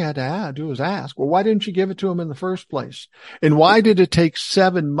believe all you had to do was ask, well, why didn't you give it to him in the first place? And why did it take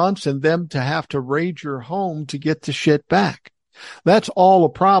 7 months and them to have to raid your home to get the shit back? That's all a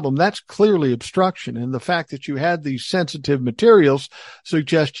problem. That's clearly obstruction. And the fact that you had these sensitive materials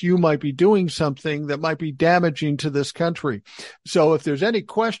suggests you might be doing something that might be damaging to this country. So if there's any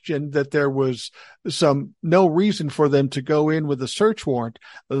question that there was no reason for them to go in with a search warrant,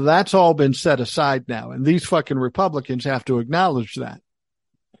 that's all been set aside now. And these fucking Republicans have to acknowledge that.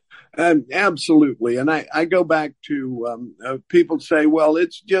 Absolutely. And I go back to people say, well,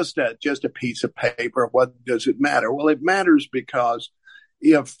 it's just a piece of paper. What does it matter? Well, it matters because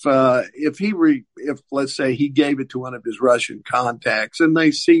if let's say he gave it to one of his Russian contacts and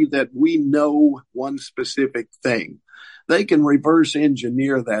they see that we know one specific thing, they can reverse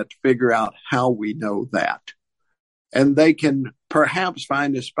engineer that to figure out how we know that. And they can perhaps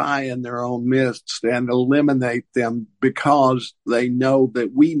find a spy in their own midst and eliminate them because they know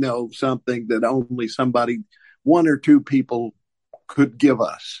that we know something that only one or two people could give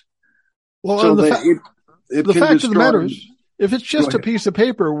us. Well, so the fact of the matter is, if it's just a piece of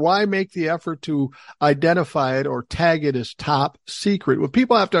paper, why make the effort to identify it or tag it as top secret? What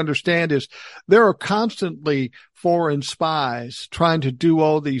people have to understand is there are constantly foreign spies trying to do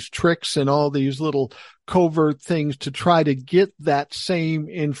all these tricks and all these little covert things to try to get that same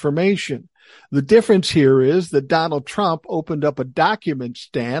information. The difference here is that Donald Trump opened up a document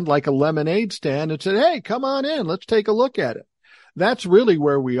stand like a lemonade stand and said, hey, come on in. Let's take a look at it. That's really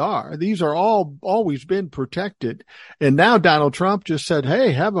where we are. These are all always been protected. And now Donald Trump just said,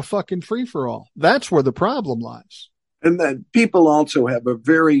 hey, have a fucking free for all. That's where the problem lies. And then people also have a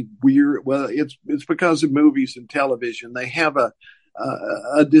very weird, well, it's because of movies and television. They have a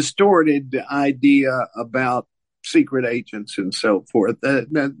distorted idea about secret agents and so forth.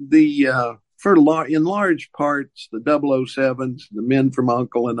 In large parts, the 007s, the Men from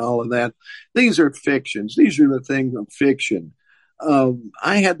U.N.C.L.E. and all of that, these are fictions. These are the things of fiction.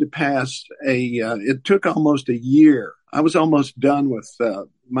 I had to pass it took almost a year. I was almost done with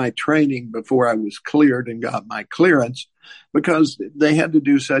my training before I was cleared and got my clearance because they had to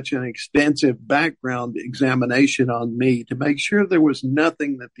do such an extensive background examination on me to make sure there was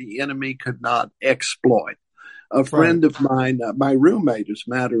nothing that the enemy could not exploit. A friend of mine, my roommate, as a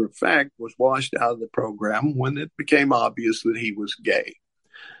matter of fact, was washed out of the program when it became obvious that he was gay.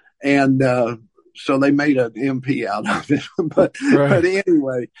 And so they made an MP out of it. But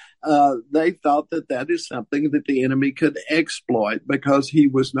anyway, they thought that is something that the enemy could exploit because he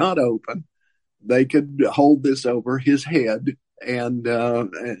was not open. They could hold this over his head. And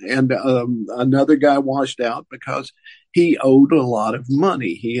another guy washed out because he owed a lot of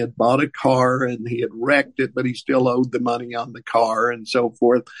money. He had bought a car and he had wrecked it, but he still owed the money on the car and so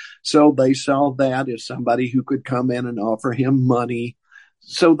forth. So they saw that as somebody who could come in and offer him money.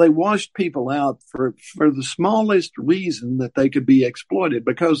 So they washed people out for the smallest reason that they could be exploited,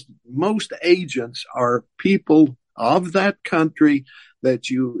 because most agents are people of that country that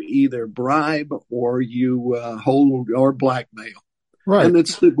you either bribe or you hold or blackmail. Right. And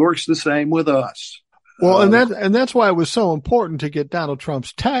it works the same with us. Well, and that's why it was so important to get Donald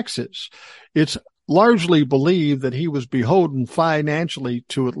Trump's taxes. It's largely believed that he was beholden financially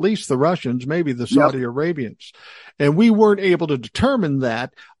to at least the Russians, maybe the Saudi Arabians. And we weren't able to determine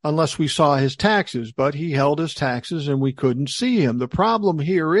that unless we saw his taxes, but he held his taxes and we couldn't see him. The problem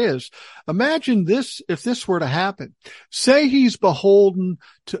here is, imagine this, if this were to happen, say he's beholden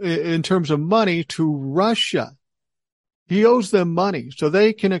to, in terms of money, to Russia. He owes them money, so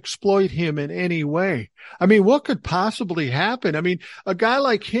they can exploit him in any way. I mean, what could possibly happen? I mean, a guy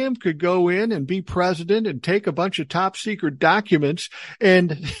like him could go in and be president and take a bunch of top secret documents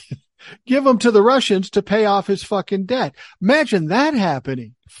and give them to the Russians to pay off his fucking debt. Imagine that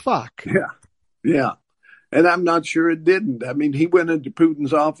happening. Fuck. Yeah. And I'm not sure it didn't. I mean, he went into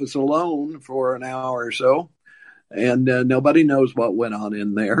Putin's office alone for an hour or so. And nobody knows what went on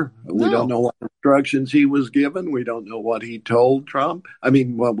in there. We don't know what instructions he was given. We don't know what he told Trump. I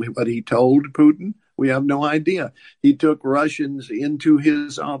mean, what he told Putin. We have no idea. He took Russians into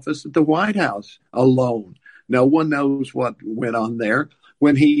his office at the White House alone. No one knows what went on there.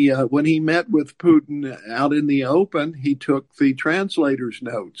 When he met with Putin out in the open, he took the translator's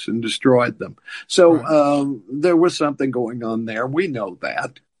notes and destroyed them. So there was something going on there. We know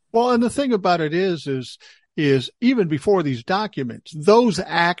that. Well, and the thing about it is even before these documents, those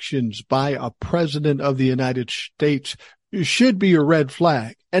actions by a president of the United States should be a red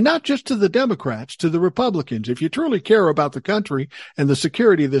flag. And not just to the Democrats, to the Republicans. If you truly care about the country and the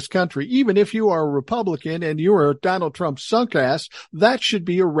security of this country, even if you are a Republican and you are Donald Trump's sunk ass, that should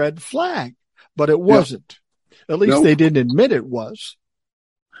be a red flag. But it wasn't. At least they didn't admit it was.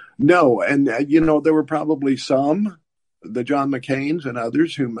 No. And, there were probably some, the John McCains and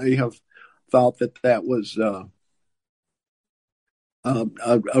others, who may have thought that was a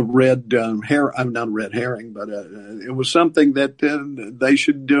red not a red herring, but it was something that they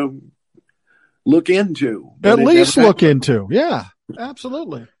should look into. At least look into. Yeah,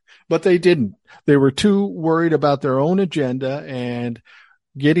 absolutely. But they didn't. They were too worried about their own agenda and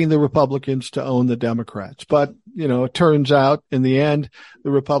getting the Republicans to own the Democrats. But, it turns out in the end,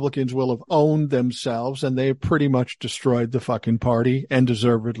 the Republicans will have owned themselves, and they pretty much destroyed the fucking party, and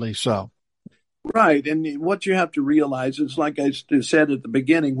deservedly so. Right. And what you have to realize is, like I said at the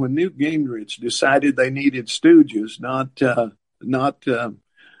beginning, when Newt Gingrich decided they needed stooges, not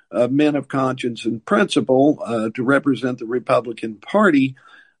men of conscience and principle to represent the Republican Party,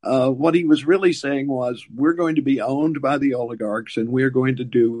 what he was really saying was, we're going to be owned by the oligarchs, and we're going to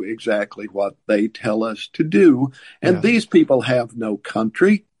do exactly what they tell us to do. And these people have no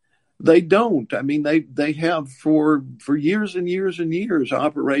country. They don't. I mean, they have for years and years and years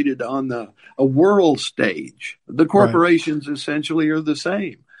operated on a world stage. The corporations essentially are the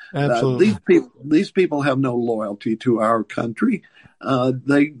same. Absolutely. These people have no loyalty to our country.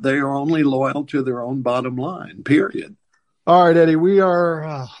 They are only loyal to their own bottom line, period. All right, Eddie, we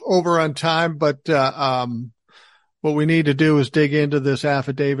are over on time, but what we need to do is dig into this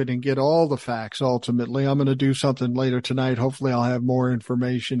affidavit and get all the facts ultimately. I'm going to do something later tonight. Hopefully I'll have more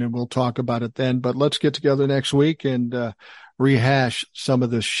information and we'll talk about it then. But let's get together next week and rehash some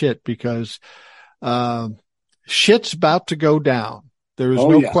of this shit, because shit's about to go down. There is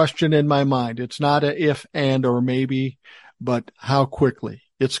no question in my mind. It's not a if, and, or maybe, but how quickly.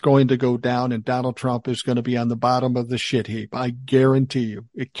 It's going to go down, and Donald Trump is going to be on the bottom of the shit heap. I guarantee you.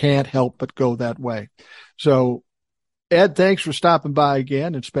 It can't help but go that way. So, Ed, thanks for stopping by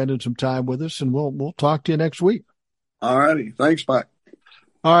again and spending some time with us, and we'll talk to you next week. All righty. Thanks, Mike.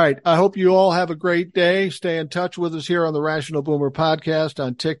 All right. I hope you all have a great day. Stay in touch with us here on the Rational Boomer podcast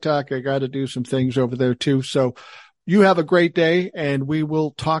on TikTok. I got to do some things over there too. So you have a great day, and we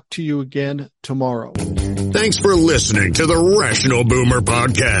will talk to you again tomorrow. Thanks for listening to the Rational Boomer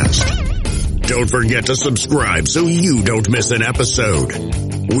podcast. Don't forget to subscribe so you don't miss an episode.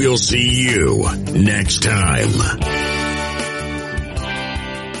 We'll see you next time.